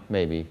 Time,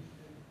 maybe.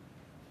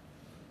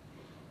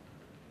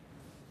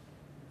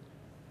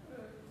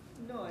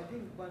 No, I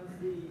think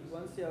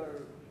once your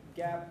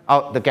gap.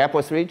 Oh, the gap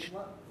was reached?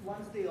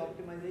 Once the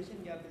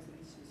optimization gap is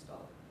reached, you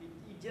stop.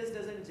 It just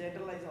doesn't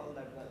generalize all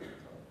that well.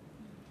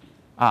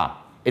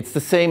 Ah, it's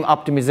the same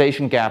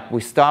optimization gap. We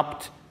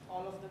stopped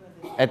All of them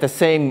at the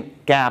same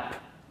gap,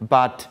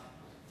 but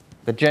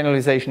the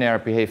generalization error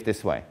behaved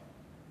this way.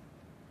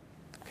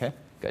 Okay,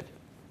 good.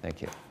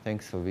 Thank you.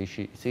 Thanks for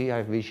Vichy. See, I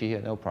have Vichy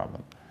here, no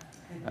problem.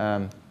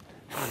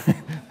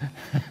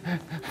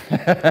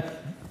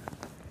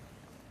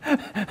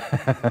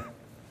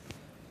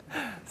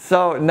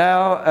 So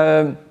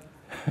now,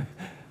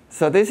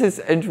 so this is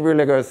entropy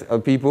regularized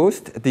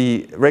AdaBoost,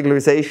 the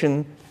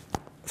regularization.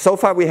 So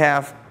far we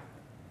have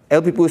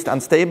AdaBoost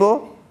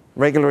unstable,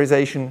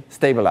 regularization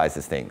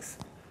stabilizes things,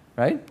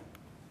 right?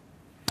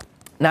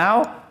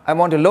 Now I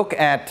want to look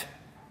at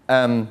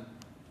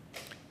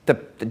the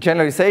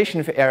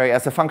generalization area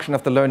as a function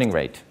of the learning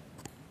rate.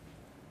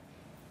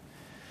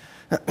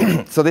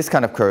 So this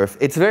kind of curve.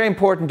 It's very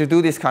important to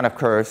do this kind of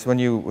curves when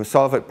you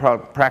solve a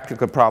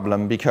practical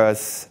problem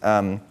because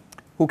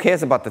who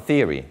cares about the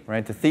theory,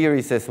 right? The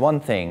theory says one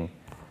thing.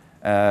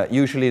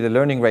 Usually the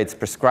learning rates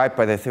prescribed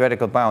by the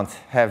theoretical bounds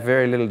have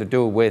very little to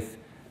do with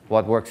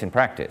what works in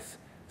practice.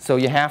 So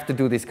you have to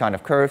do these kind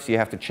of curves. You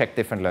have to check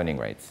different learning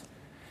rates.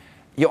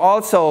 You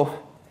also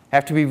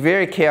have to be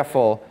very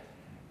careful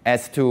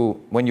as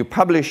to, when you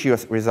publish your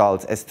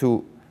results, as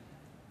to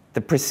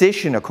the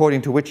precision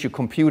according to which you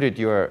computed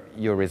your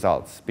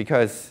results.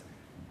 Because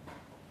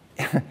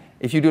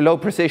if you do low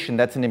precision,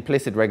 that's an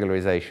implicit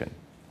regularization.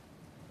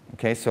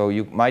 Okay, so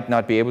you might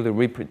not be able to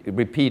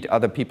repeat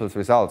other people's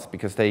results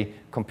because they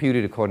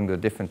computed according to a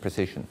different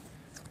precision.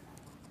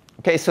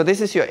 Okay, so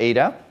this is your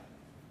Ada.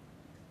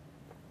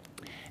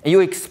 And you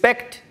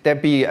expect there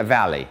be a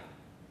valley,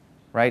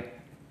 right?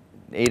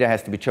 Ada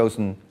has to be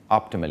chosen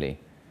optimally.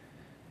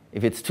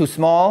 If it's too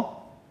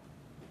small,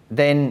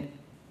 then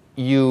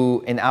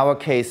you, in our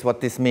case,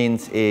 what this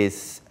means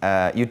is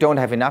you don't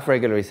have enough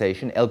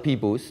regularization,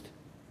 AdaBoost.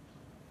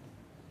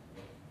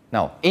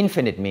 Now,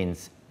 infinite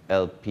means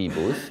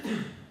AdaBoost.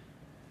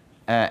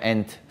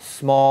 And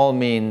small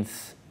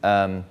means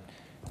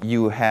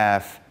you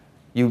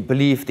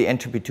believe the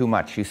entropy too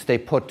much. You stay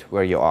put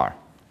where you are.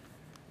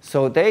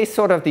 So they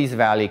sort of these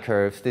valley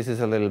curves. This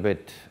is a little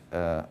bit,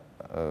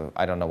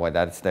 I don't know why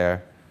that's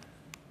there.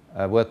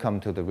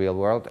 Welcome to the real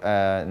world.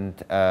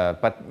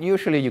 But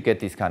usually you get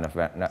these kind of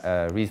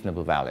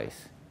reasonable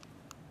valleys.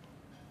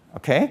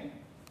 OK?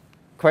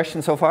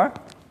 Questions so far?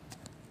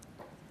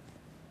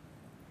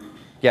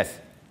 Yes?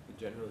 The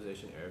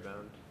generalization error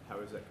bound, how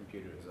is that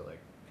computed? Is it like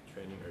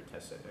training or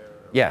test set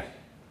error? Or Yeah,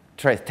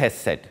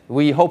 test set.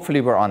 We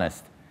hopefully were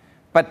honest.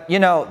 But you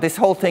know, this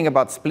whole thing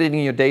about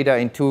splitting your data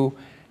into,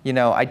 you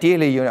know,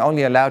 ideally you're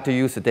only allowed to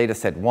use the data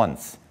set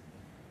once.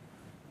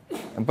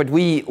 But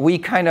we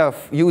kind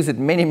of use it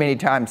many, many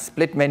times,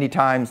 split many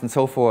times, and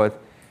so forth,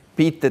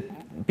 beat the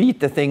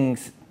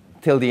things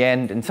till the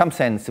end. In some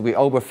sense, we're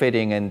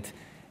overfitting, and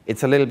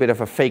it's a little bit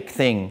of a fake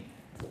thing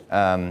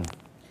to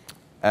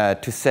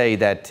say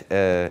that,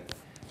 to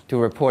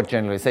report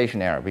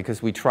generalization error,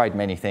 because we tried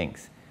many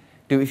things.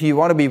 If you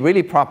want to be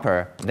really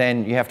proper,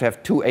 then you have to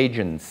have two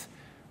agents.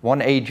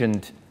 One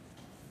agent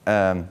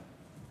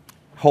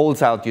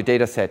holds out your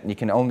data set, and you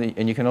can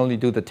only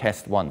do the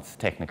test once,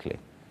 technically.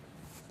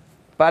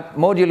 But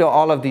modulo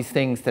all of these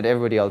things that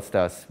everybody else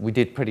does, we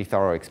did pretty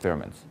thorough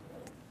experiments.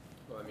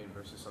 Well, I mean,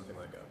 versus something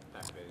like a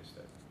pack-based,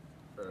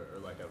 or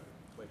like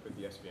with the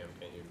SVM,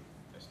 can you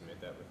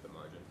estimate that with the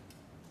margin?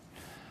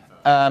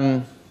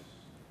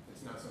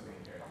 It's not something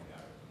inherently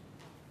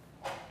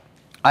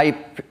out.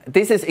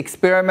 This is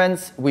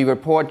experiments. We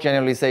report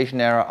generalization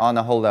error on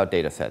a holdout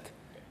data set,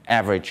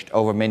 averaged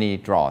over many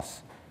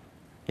draws.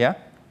 Yeah?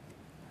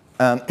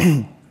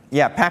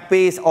 Yeah,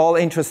 pack-based, all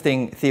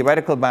interesting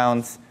theoretical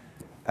bounds.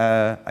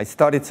 I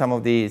studied some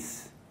of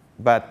these,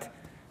 but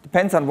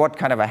Depends on what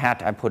kind of a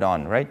hat I put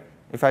on, right?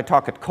 If I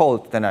talk at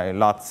Colt, then I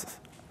lots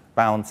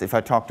bounce. If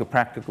I talk to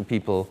practical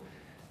people,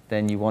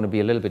 then you want to be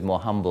a little bit more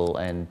humble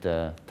and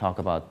talk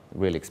about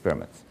real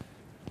experiments.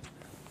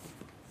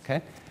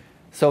 Okay?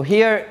 So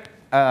here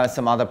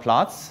some other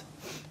plots.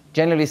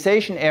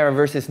 Generalization error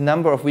versus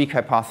number of weak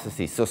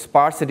hypotheses, so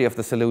sparsity of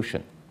the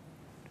solution.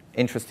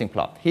 Interesting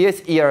plot. Here's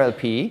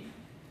ERLP.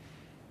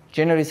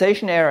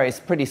 Generalization error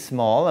is pretty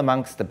small,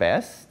 amongst the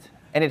best,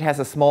 and it has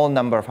a small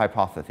number of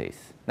hypotheses.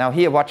 Now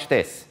here, watch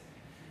this.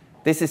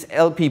 This is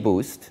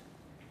AdaBoost,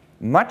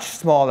 much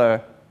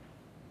smaller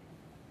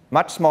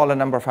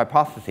number of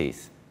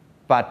hypotheses,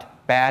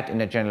 but bad in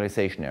a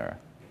generalization error,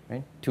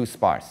 right? Too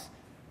sparse.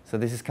 So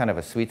this is kind of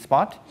a sweet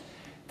spot.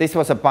 This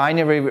was a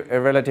binary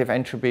relative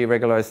entropy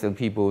regularized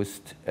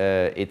AdaBoost.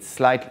 It's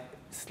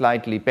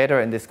slightly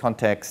better in this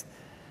context.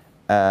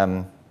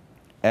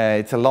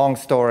 It's a long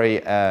story.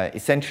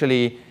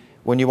 Essentially,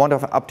 when you want to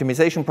have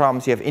optimization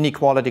problems, you have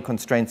inequality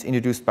constraints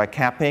introduced by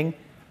capping.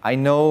 I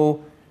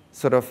know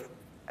sort of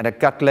at a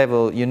gut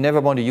level, you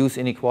never want to use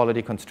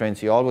inequality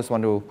constraints. You always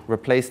want to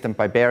replace them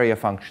by barrier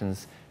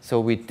functions. So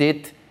we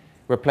did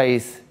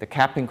replace the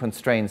capping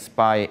constraints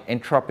by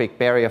entropic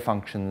barrier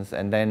functions,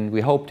 and then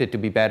we hoped it to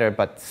be better,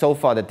 but so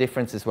far the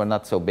differences were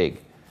not so big.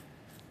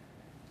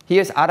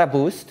 Here's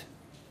AdaBoost.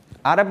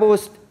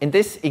 AdaBoost, in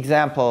this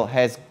example,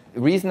 has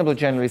reasonable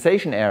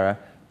generalization error,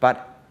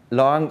 but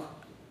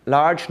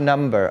large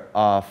number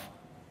of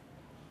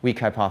weak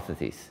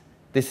hypotheses.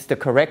 This is the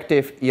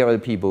corrective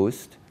ERLP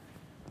boost.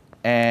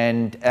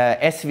 And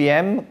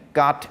SVM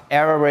got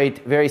error rate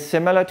very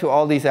similar to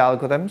all these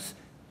algorithms.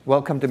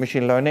 Welcome to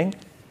machine learning.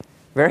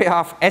 Very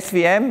often,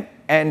 SVM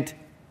and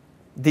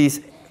these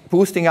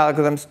boosting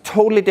algorithms,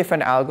 totally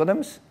different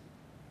algorithms,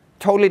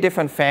 totally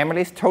different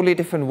families, totally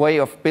different way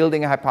of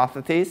building a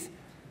hypothesis.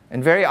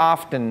 And very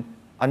often,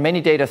 on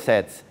many data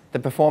sets, the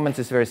performance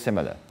is very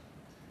similar.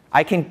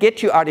 I can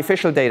get you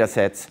artificial data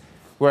sets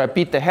where I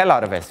beat the hell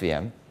out of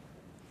SVM,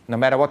 no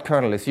matter what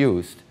kernel is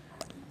used.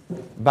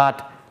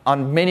 But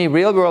on many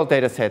real-world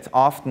data sets,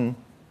 often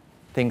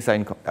things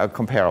are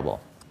comparable.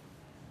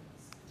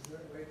 Is there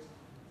a way to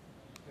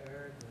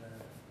compare the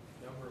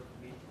number of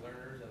weak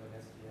learners of an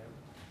SVM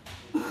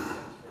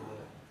for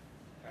the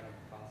kind of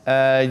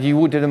cost? You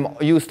would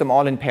use them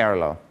all in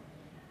parallel.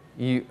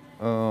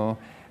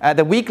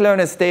 The weak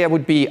learners there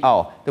would be,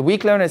 the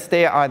weak learners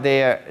there are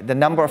the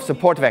number of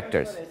support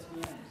vectors.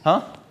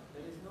 Huh?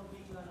 There is no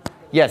weak learner for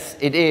Yes,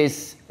 it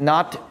is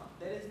not.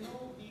 There is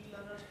no weak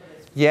learners for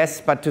SVM. Yes,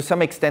 but to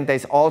some extent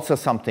there's also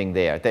something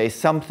there. There is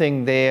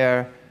something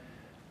there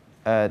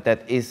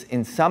that is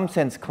in some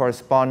sense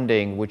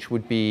corresponding, which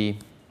would be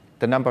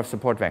the number of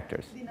support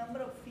vectors. The number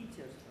of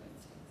features, for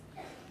instance.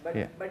 But,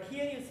 Yeah. but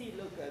here you see,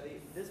 look,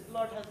 this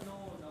plot has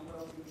no number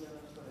of weak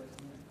learners for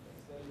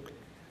SVM.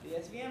 The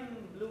SVM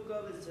blue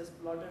curve is just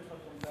plotted for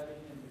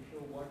comparison to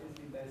show what is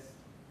the best,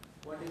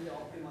 what is the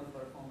optimal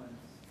performance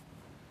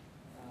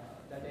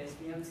that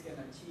SVMs can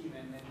achieve,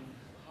 and then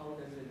how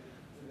does it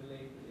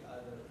relate to the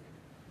other.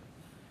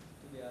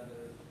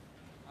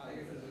 I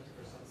guess it's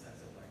for some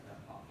sense of like the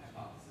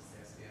hypothesis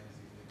to SVM is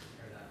usually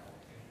compare that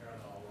in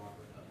parallel along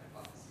with the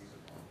hypotheses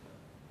of all the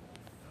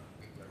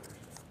weak learners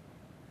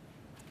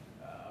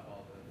of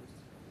all the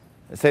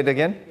boosters. Say it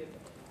again?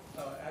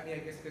 I mean,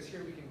 I guess because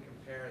here we can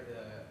compare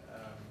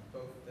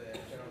both the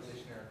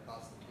generalization error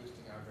cost of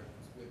boosting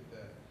algorithms with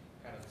the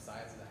kind of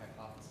size of the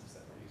hypothesis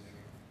that we're using.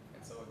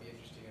 And so it would be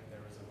interesting if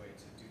there was a way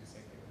to do the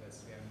same thing with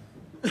SVM.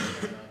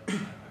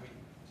 I mean,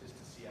 just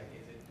to see,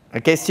 I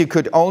guess you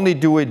could only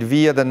do it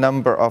via the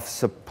number of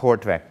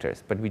support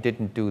vectors, but we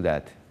didn't do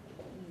that.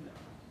 No,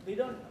 we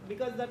don't,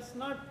 because that's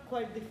not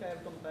quite the fair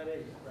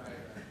comparison. Right.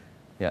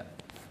 Yeah,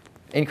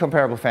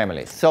 incomparable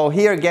families. So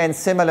here again,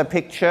 similar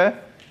picture.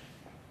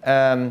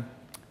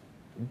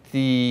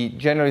 The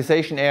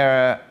generalization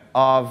error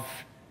of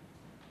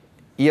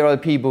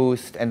ERLP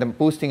boost and the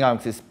boosting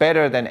arms is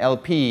better than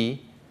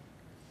LP,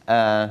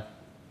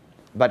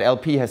 but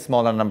LP has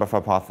smaller number of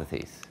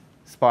hypotheses.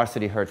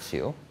 Sparsity hurts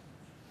you.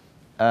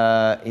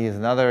 Here's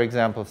another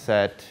example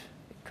set.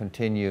 It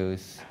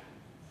continues.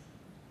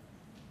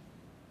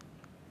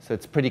 So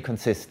it's pretty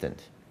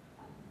consistent.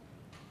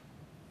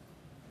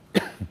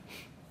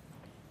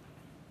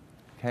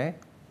 Okay.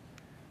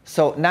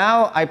 So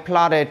now I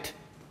plotted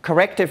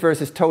corrective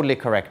versus totally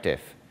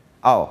corrective.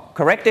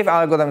 Corrective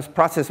algorithms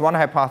process one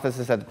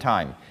hypothesis at a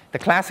time. The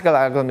classical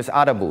algorithm is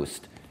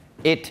AdaBoost.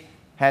 It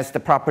has the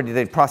property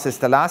that it processes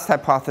the last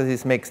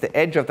hypothesis, makes the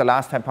edge of the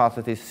last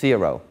hypothesis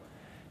 0.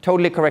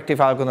 Totally corrective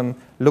algorithm,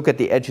 look at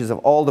the edges of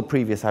all the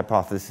previous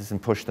hypotheses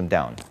and push them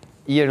down.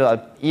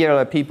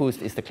 ERLP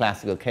boost is the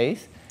classical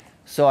case.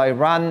 So I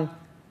run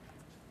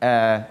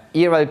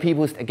ERLP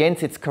boost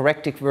against its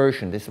corrective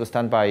version. This was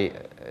done by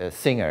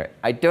Singer.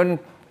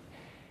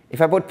 If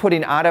I would put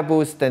in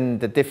AdaBoost, then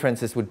the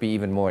differences would be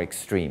even more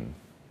extreme.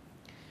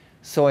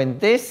 So in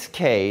this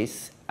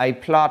case, I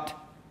plot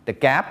the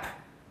gap,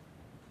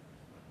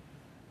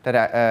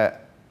 the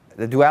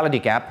duality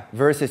gap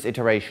versus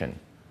iteration.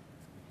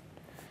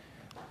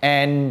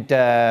 And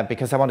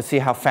because I want to see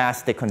how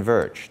fast they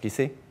converge. Do you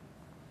see?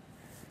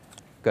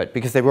 Good,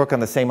 because they work on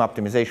the same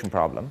optimization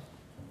problem.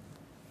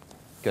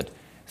 Good.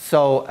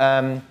 So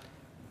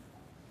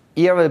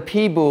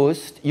ERLP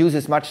boost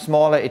uses much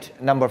smaller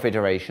number of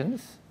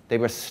iterations. They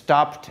were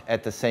stopped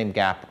at the same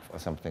gap or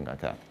something like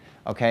that.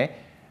 Okay.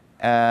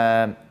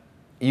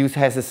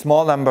 Has a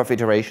small number of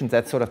iterations.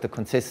 That's sort of the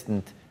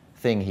consistent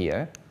thing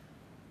here.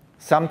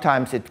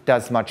 Sometimes it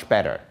does much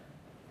better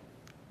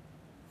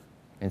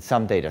in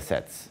some data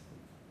sets.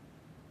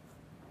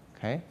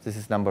 Okay, this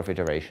is number of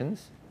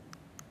iterations.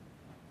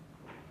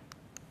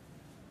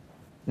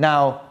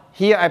 Now,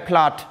 here I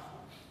plot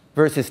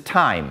versus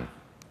time,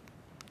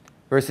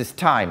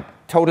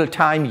 total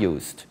time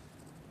used.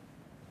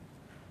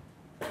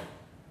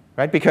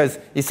 Right? Because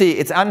you see,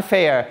 it's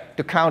unfair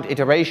to count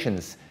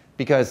iterations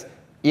because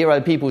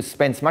ERLP boost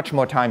spends much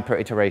more time per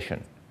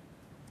iteration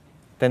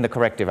than the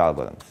corrective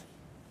algorithms.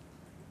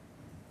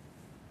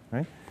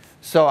 Right?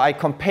 So I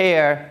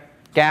compare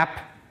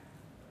gap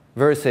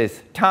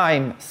versus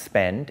time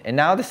spent, and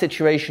now the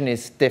situation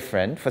is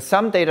different. For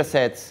some data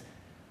sets,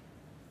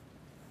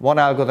 one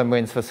algorithm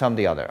wins, for some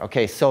the other.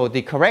 Okay, so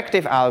the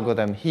corrective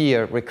algorithm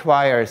here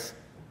requires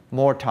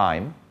more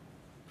time.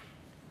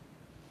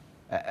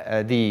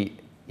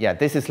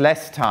 This is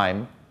less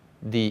time.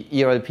 The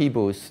ERLP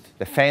boost,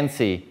 the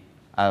fancy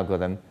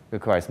algorithm,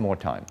 requires more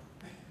time.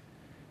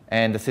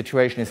 And the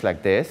situation is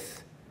like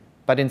this.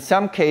 But in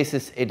some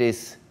cases, it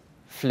is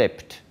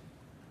flipped.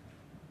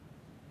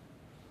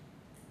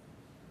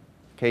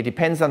 Okay, it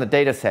depends on the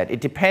data set. It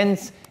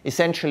depends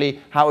essentially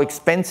how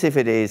expensive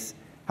it is,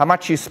 how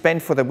much you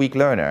spend for the weak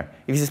learner.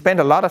 If you spend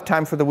a lot of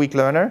time for the weak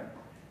learner,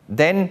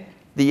 then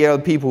the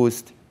ERLP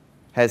boost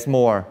has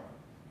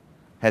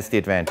the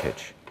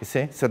advantage. You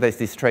see? So there's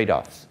these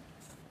trade-offs.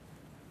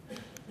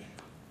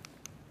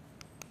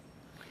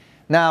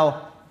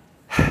 Now,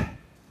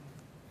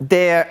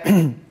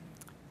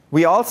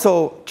 we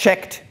also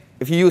checked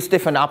if you use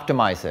different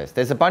optimizers.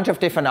 There's a bunch of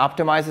different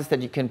optimizers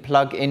that you can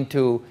plug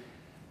into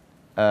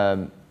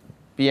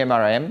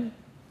BMRM,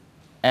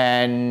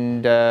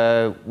 and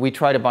we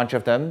tried a bunch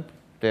of them.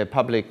 They're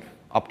public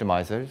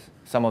optimizers.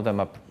 Some of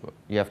them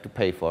you have to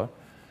pay for.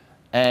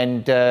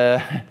 And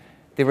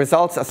the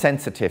results are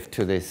sensitive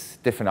to these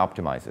different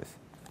optimizers.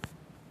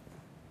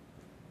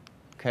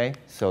 Okay,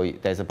 so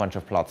there's a bunch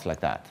of plots like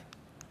that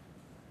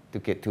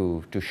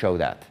to show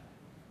that.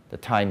 The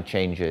time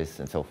changes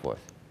and so forth.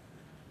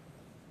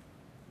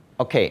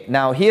 Okay,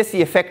 now here's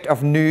the effect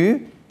of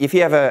nu. If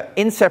you have an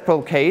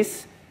inseparable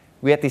case,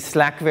 we had these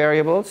slack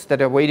variables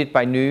that are weighted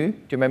by nu, do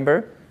you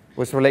remember?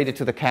 Was related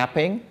to the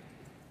capping.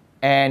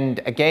 And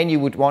again, you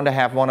would want to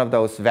have one of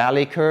those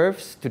valley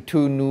curves to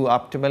 2 nu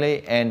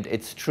optimally, and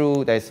it's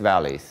true there's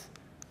valleys.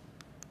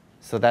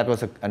 So that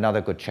was another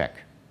good check.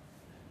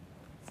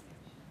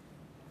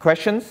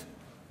 Questions?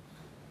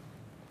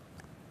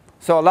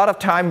 So a lot of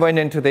time went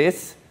into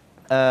this.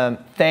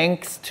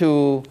 Thanks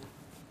to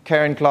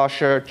Karen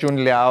Gloscher,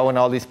 Jun Liao, and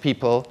all these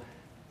people.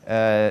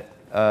 They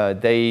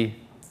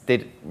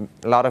did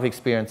a lot of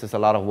experiences, a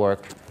lot of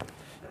work.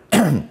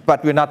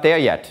 But we're not there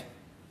yet.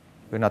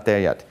 We're not there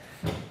yet.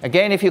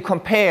 Again, if you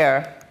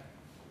compare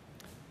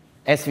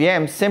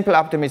SVM, simple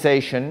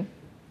optimization,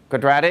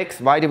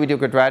 quadratics, why do we do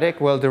quadratic?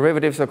 Well,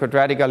 derivatives of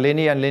quadratic are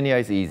linear, and linear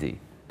is easy.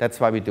 That's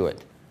why we do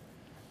it.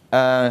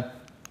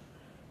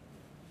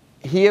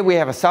 Here we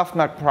have a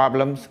softmax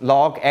problem,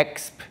 log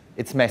exp,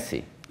 it's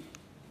messy.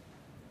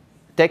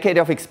 Decade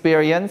of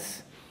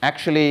experience.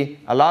 Actually,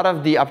 a lot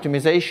of the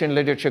optimization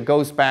literature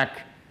goes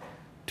back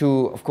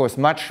to, of course,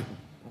 much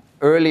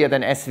earlier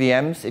than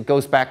SVMs. It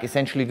goes back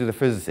essentially to the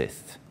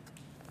physicists.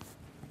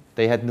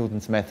 They had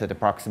Newton's method,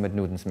 approximate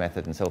Newton's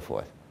method, and so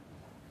forth.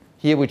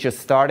 Here we're just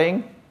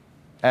starting.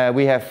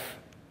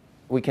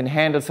 We can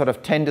handle sort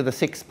of 10 to the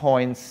 6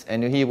 points,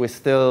 and here we're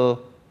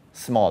still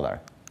smaller.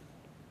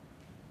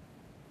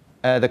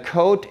 The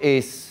code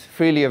is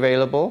freely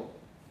available.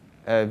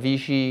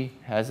 Vichy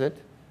has it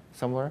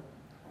somewhere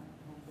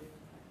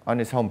on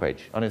his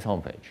homepage.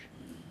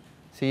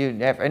 So you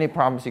have any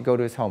problems, you go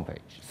to his homepage.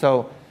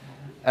 So,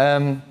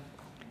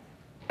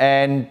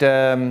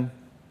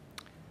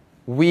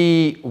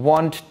 we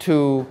want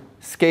to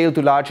scale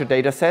to larger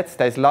data sets.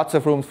 There's lots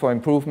of room for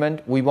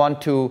improvement. We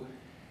want to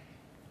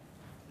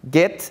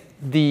get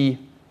the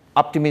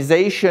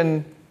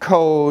optimization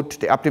code,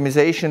 the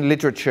optimization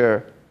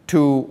literature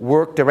to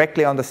work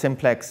directly on the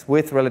simplex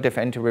with relative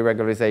entropy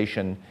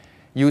regularization,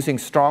 using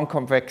strong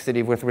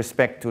convexity with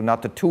respect to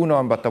not the 2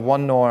 norm, but the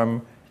 1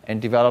 norm,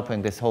 and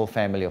developing this whole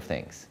family of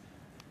things.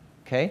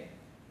 Okay?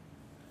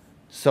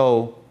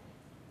 So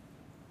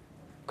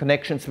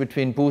connections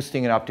between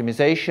boosting and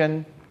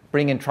optimization,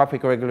 bring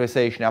entropic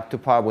regularization up to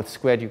par with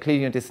squared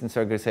Euclidean distance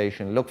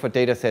regularization, look for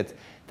data sets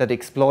that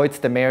exploits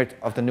the merit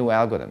of the new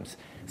algorithms.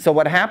 So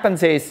what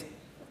happens is,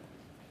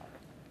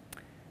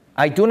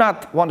 I do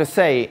not want to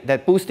say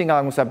that boosting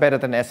algorithms are better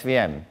than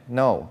SVM.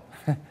 No,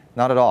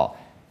 not at all.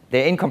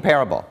 They're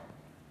incomparable.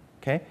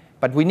 Okay?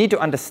 But we need to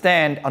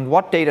understand on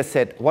what data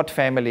set, what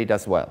family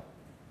does well.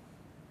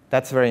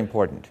 That's very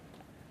important.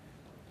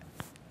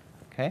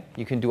 Okay?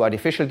 You can do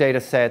artificial data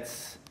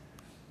sets,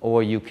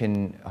 or you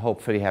can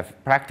hopefully have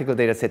practical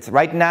data sets.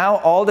 Right now,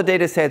 all the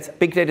data sets,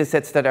 big data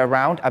sets that are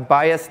around, are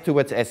biased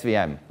towards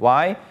SVM.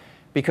 Why?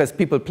 Because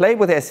people play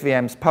with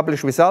SVMs,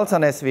 publish results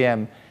on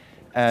SVM,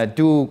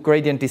 do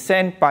gradient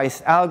descent,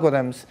 biased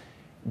algorithms.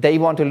 They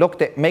want to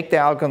make the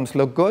algorithms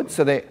look good,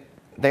 so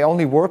they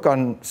only work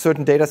on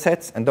certain data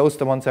sets, and those are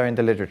the ones that are in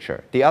the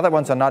literature. The other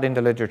ones are not in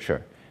the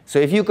literature. So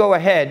if you go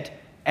ahead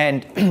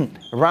and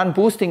run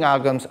boosting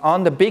algorithms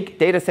on the big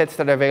data sets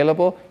that are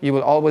available, you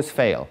will always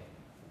fail.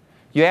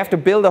 You have to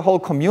build a whole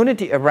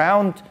community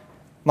around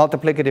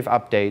multiplicative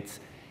updates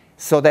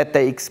so that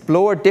they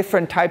explore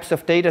different types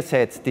of data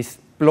sets,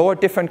 explore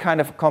different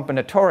kind of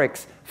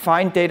combinatorics,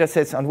 find data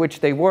sets on which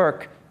they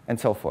work, and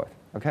so forth.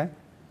 Okay?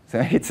 So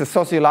it's a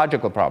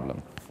sociological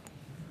problem,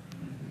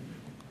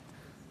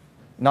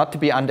 not to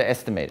be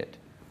underestimated.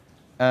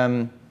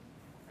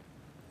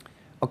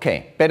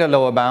 Okay, better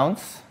lower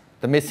bounds,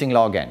 the missing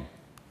log n.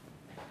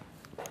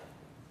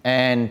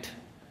 And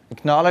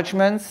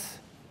acknowledgements.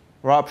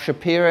 Rob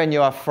Shapiro and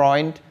Yoav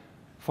Freund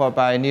for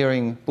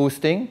pioneering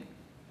boosting.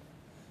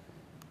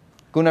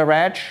 Gunnar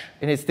Raj,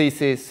 in his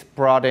thesis,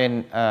 brought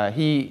in,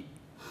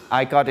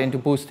 I got into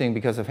boosting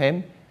because of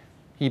him.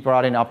 He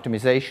brought in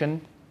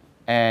optimization.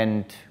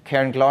 And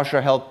Karen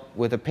Gloscher helped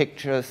with the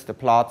pictures, the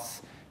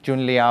plots.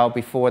 Jun Liao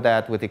before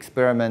that with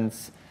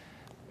experiments.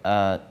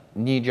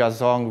 Ni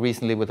Jiazong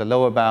recently with the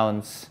lower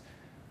bounds.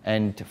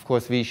 And of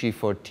course, Vichy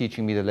for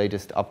teaching me the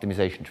latest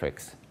optimization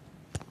tricks.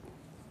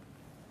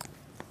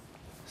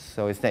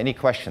 So is there any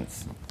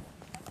questions?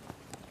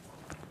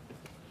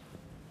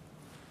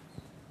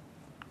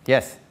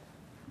 Yes?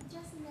 You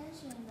just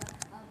mentioned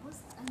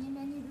in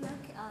many real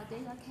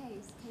data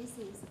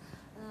cases,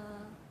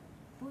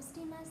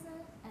 boosting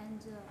method and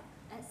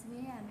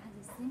SVM has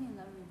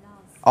similar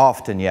results.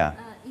 Often, yeah.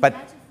 But is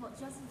that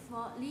just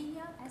for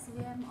linear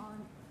SVM or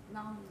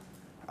non-linear?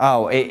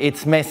 Oh,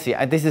 it's messy.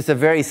 This is a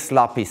very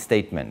sloppy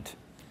statement.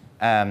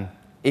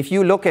 If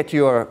you look at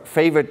your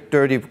favorite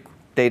dirty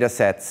data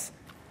sets,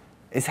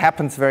 it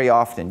happens very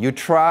often. You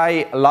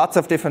try lots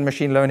of different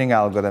machine learning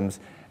algorithms,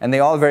 and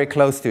they're all very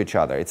close to each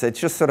other. It's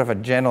just sort of a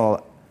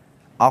general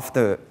off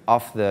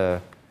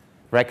the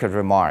record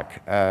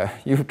remark.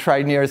 You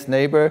try nearest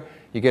neighbor,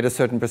 you get a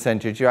certain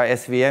percentage. You try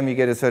SVM, you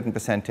get a certain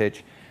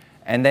percentage.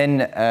 And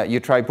then you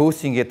try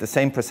boosting, you get the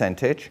same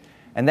percentage.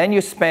 And then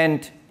you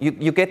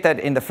get that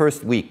in the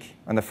first week,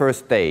 on the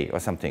first day or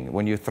something,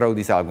 when you throw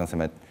these algorithms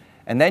in it.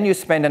 And then you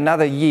spend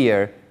another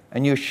year,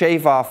 and you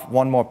shave off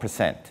 1 more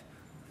 %.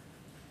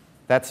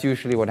 That's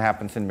usually what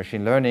happens in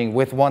machine learning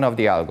with one of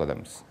the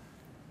algorithms.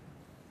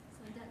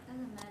 So that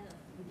doesn't matter.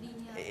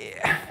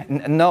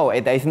 Linear? No,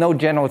 there's no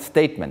general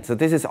statement. So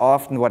this is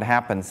often what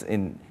happens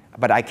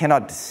but I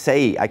cannot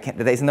say,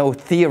 there's no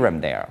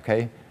theorem there,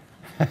 okay?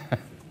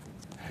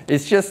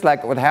 It's just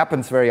like what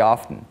happens very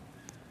often.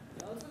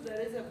 Also, there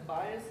is a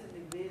bias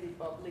in the way the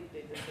public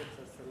data sets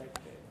are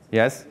selected.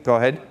 Yes, go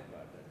ahead.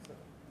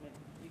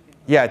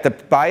 Yeah, the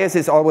bias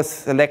is always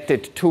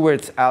selected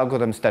towards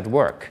algorithms that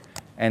work.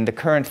 And the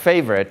current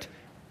favorite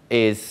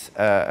is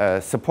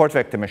support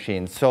vector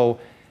machines. So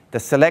the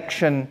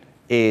selection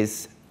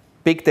is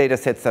big data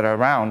sets that are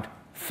around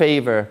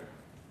favor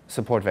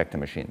support vector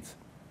machines.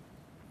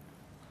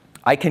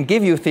 I can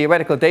give you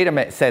theoretical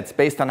data sets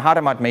based on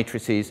Hadamard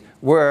matrices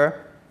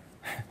where,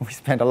 we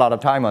spent a lot of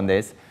time on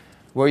this,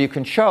 where you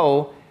can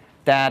show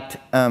that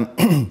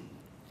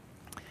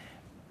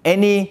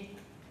any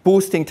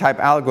boosting type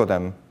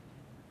algorithm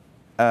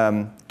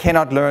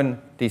cannot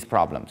learn these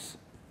problems.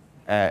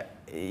 Any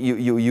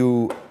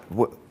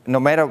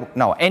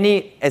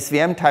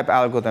SVM type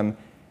algorithm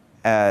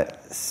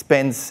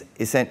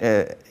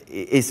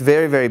is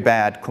very, very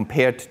bad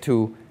compared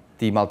to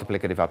the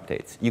multiplicative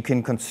updates. You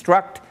can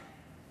construct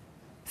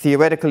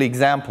theoretical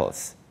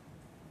examples,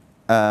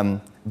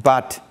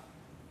 but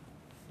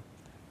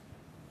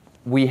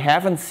we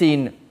haven't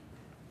seen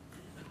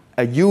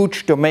a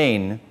huge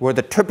domain where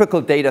the typical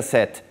data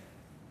set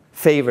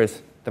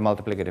favors the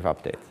multiplicative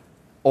updates,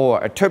 or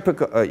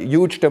a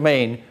huge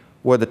domain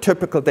where the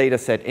typical data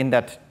set in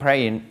that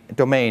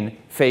domain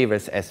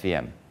favors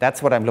SVM.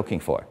 That's what I'm looking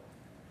for.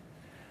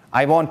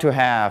 I want to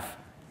have,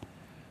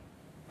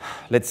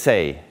 let's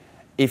say,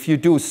 if you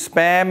do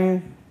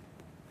spam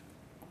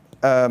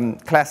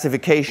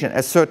classification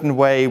a certain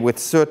way with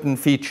certain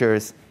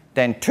features,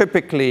 then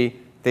typically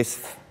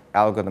this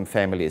algorithm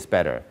family is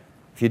better.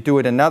 If you do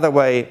it another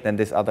way, then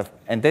this other,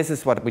 and this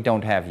is what we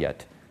don't have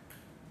yet.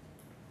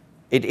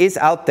 It is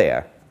out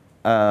there.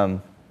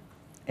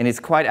 And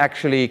it's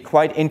actually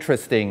quite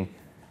interesting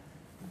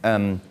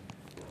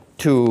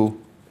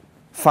to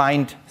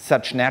find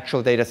such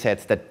natural data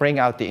sets that bring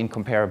out the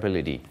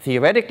incomparability.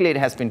 Theoretically, it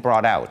has been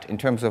brought out in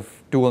terms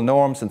of dual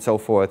norms and so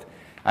forth.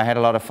 I had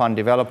a lot of fun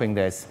developing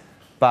this.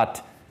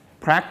 But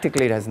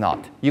practically, it has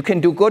not. You can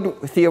do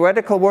good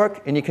theoretical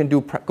work, and you can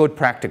do good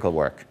practical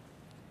work.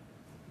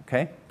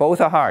 Okay? Both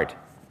are hard.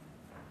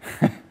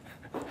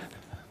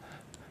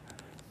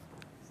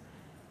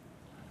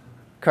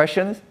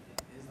 Questions?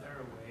 Is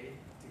there a way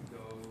to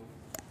go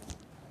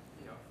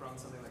from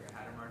something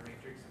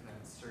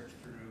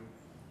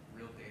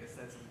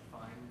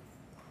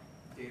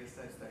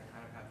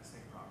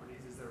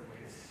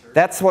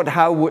That's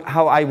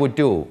how I would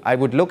do. I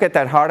would look at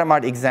that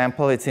Hadamard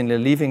example. It's in the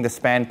Leaving the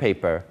Span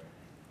paper,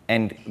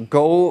 and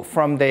go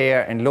from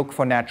there and look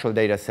for natural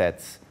data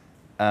sets.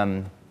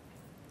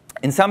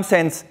 In some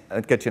sense,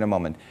 I'll get you in a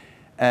moment.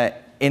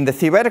 In the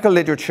theoretical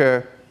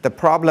literature, the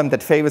problem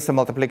that favors the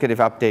multiplicative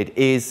update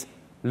is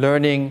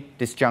learning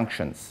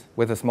disjunctions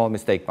with a small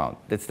mistake bound.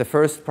 That's the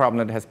first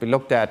problem that has been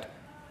looked at.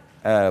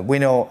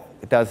 Winnow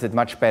does it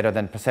much better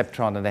than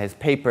Perceptron, and there's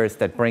papers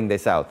that bring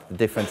this out, the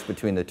difference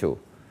between the two.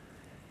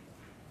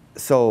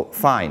 So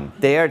fine,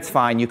 there it's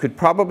fine. You could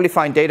probably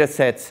find data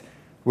sets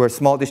where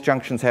small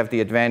disjunctions have the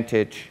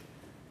advantage,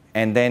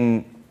 and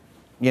then,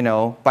 you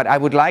know, but I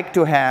would like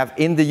to have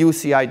in the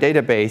UCI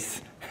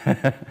database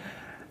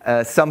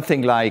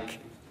something like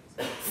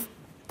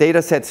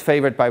data sets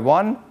favored by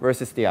one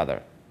versus the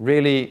other.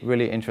 Really,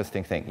 really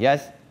interesting thing.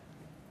 Yes?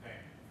 Okay.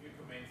 A few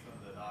comments on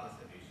the data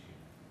set issue.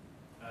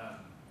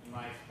 In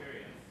my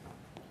experience,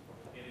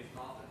 it is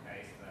not the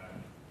case that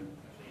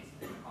at least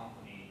in a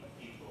company,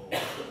 people pick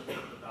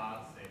the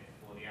data set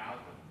for the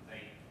algorithm.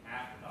 They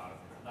have the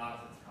data set. The data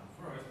sets come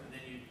first, and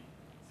then you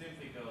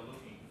simply go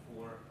looking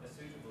for a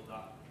suitable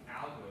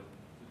algorithm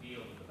to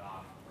deal with the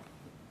data.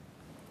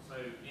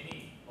 So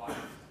any bias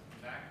in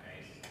that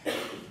case is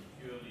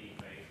purely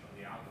based on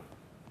the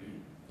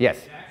algorithm. Yes.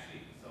 It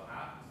actually so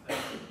happens that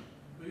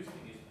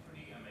boosting is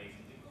pretty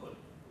amazingly good.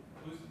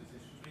 Boosted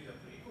decision trees are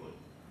pretty good.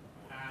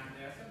 And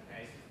there are some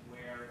cases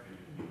where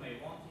you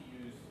may want to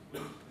use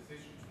boosted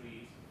decision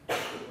trees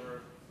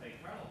for, say,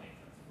 kernel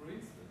maintenance. For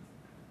instance,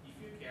 if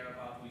you care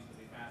about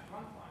reasonably fast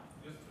runtime,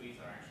 those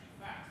trees are actually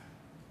fast.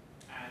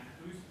 And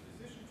boosted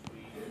decision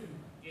trees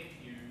get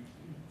you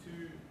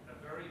to a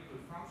very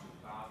good function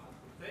class that's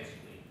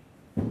potentially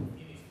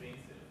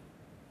inexpensive,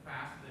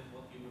 faster than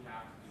what you would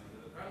have to do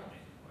with a kernel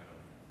maintenance.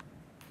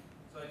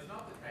 So it's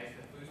not the case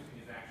that boosting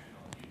is actually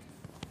not used.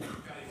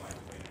 Very wide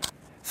way.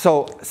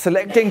 So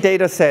selecting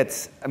data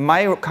sets,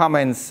 my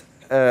comments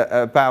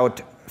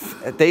about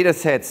data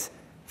sets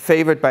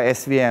favored by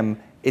SVM,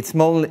 it's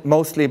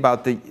mostly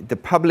about the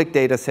public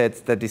data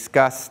sets that are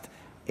discussed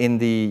in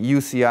the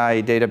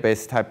UCI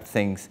database type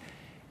things.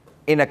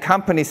 In a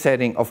company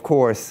setting, of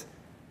course,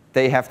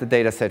 they have the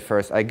data set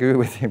first. I agree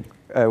with him,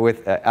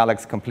 with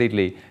Alex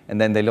completely, and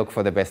then they look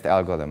for the best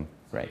algorithm.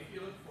 Right. If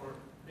you look for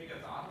bigger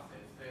data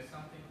sets, there's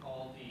something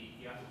called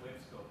the Yahoo Web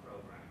Scope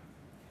program.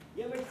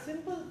 Yeah, but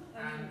simple.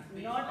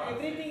 Not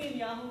everything in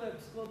Yahoo Web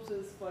Scopes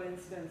is, for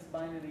instance,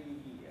 binary.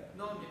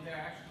 No, I mean, there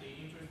are actually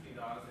interesting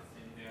data sets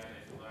in there.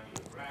 There's a learning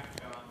to graph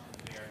challenge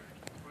in there.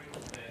 For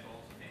instance, there's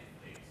also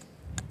templates.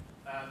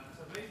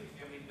 So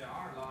basically, I mean, there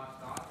are large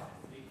data sets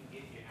that you can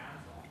get your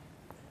hands on.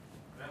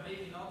 But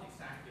maybe not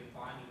exactly a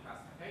binary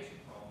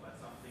classification problem, but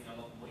something a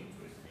lot more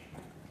interesting.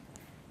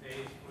 There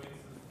is, for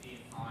instance, the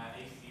entire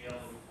ACL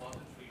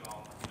repository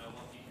of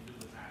what you can do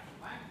with natural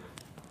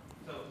language.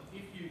 So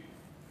if you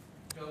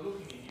go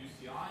looking in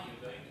UCI,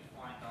 you're going to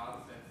find data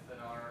sets that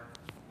are,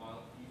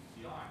 well,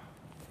 UCI.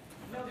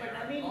 No, there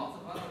but are I mean, lots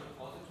of other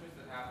repositories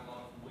that have a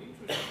lot of more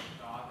interesting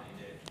data in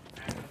it,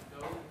 and just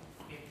go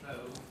get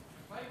those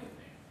and play with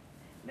them.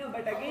 no,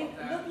 but again,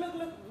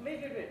 look, wait.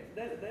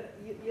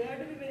 You have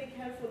to be very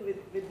careful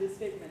with these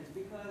statements,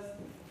 because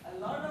a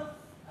lot of,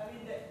 I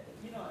mean,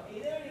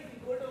 either if you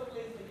go to a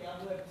place like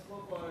Yahoo Web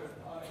Scope or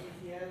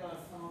ACL or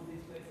some of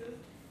these places,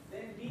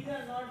 then these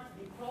are not,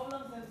 the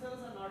problems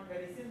themselves are not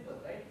very simple,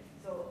 right?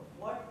 So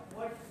what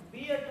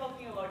we are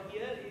talking about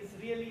here is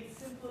really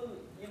simple,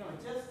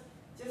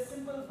 just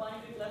simple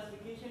binary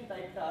classification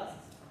type tasks.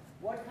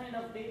 What kind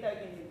of data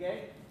can you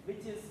get,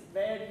 which is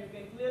where you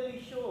can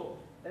clearly show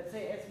that,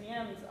 say,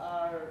 SVMs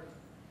are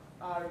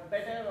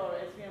better or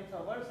SVMs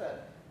are worse.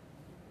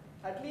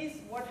 At least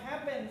what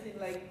happens in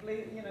like,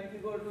 if you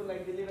go to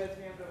like the live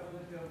SVM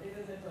repository of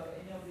datasets or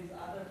any of these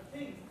other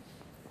things,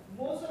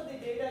 most of the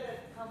data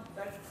that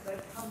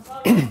comes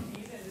out of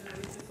these,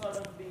 and this is sort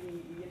of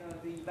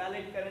the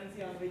valid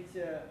currency on which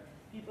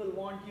people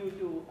want you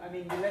to, I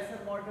mean, the lesser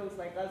mortals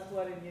like us who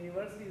are in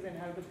universities and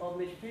have to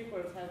publish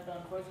papers have to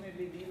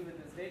unfortunately deal with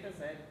this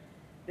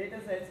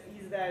datasets,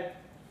 is that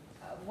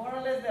more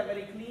or less they're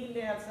very clean.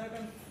 They have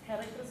certain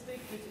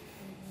characteristics which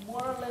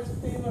more or less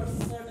favor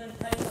certain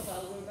types of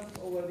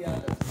algorithms over the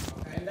others.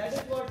 Okay. And that is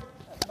what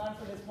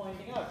Manfred is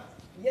pointing out.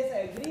 Yes,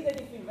 I agree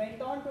that if we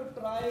went on to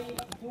try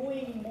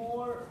doing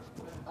more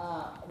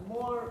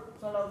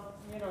sort of,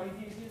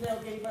 if you say,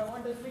 okay, if I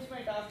want to switch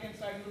my task and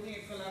start looking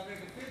at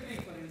collaborative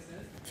filtering, for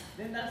instance,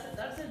 then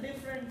that's a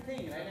different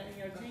thing, right? I mean,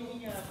 you're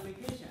changing your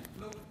application.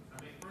 Look,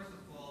 I mean, first of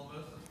all,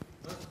 most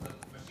of the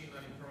machine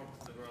learning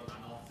problems in the world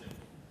are not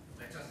simple.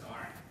 They just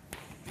aren't.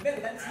 Well,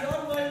 that's your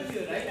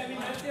worldview, right? I mean,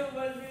 that's your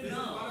worldview this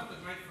now. This is one of the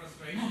great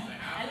frustrations I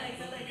have. That's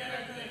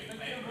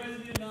your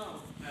worldview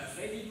now.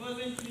 Right? It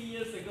wasn't 3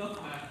 years ago.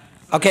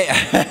 Okay.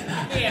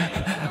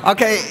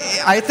 Okay,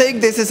 I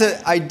think this is an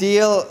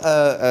ideal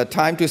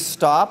time to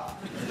stop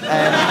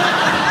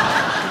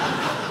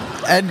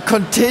and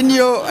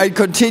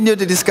continue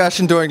the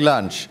discussion during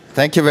lunch.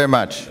 Thank you very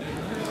much.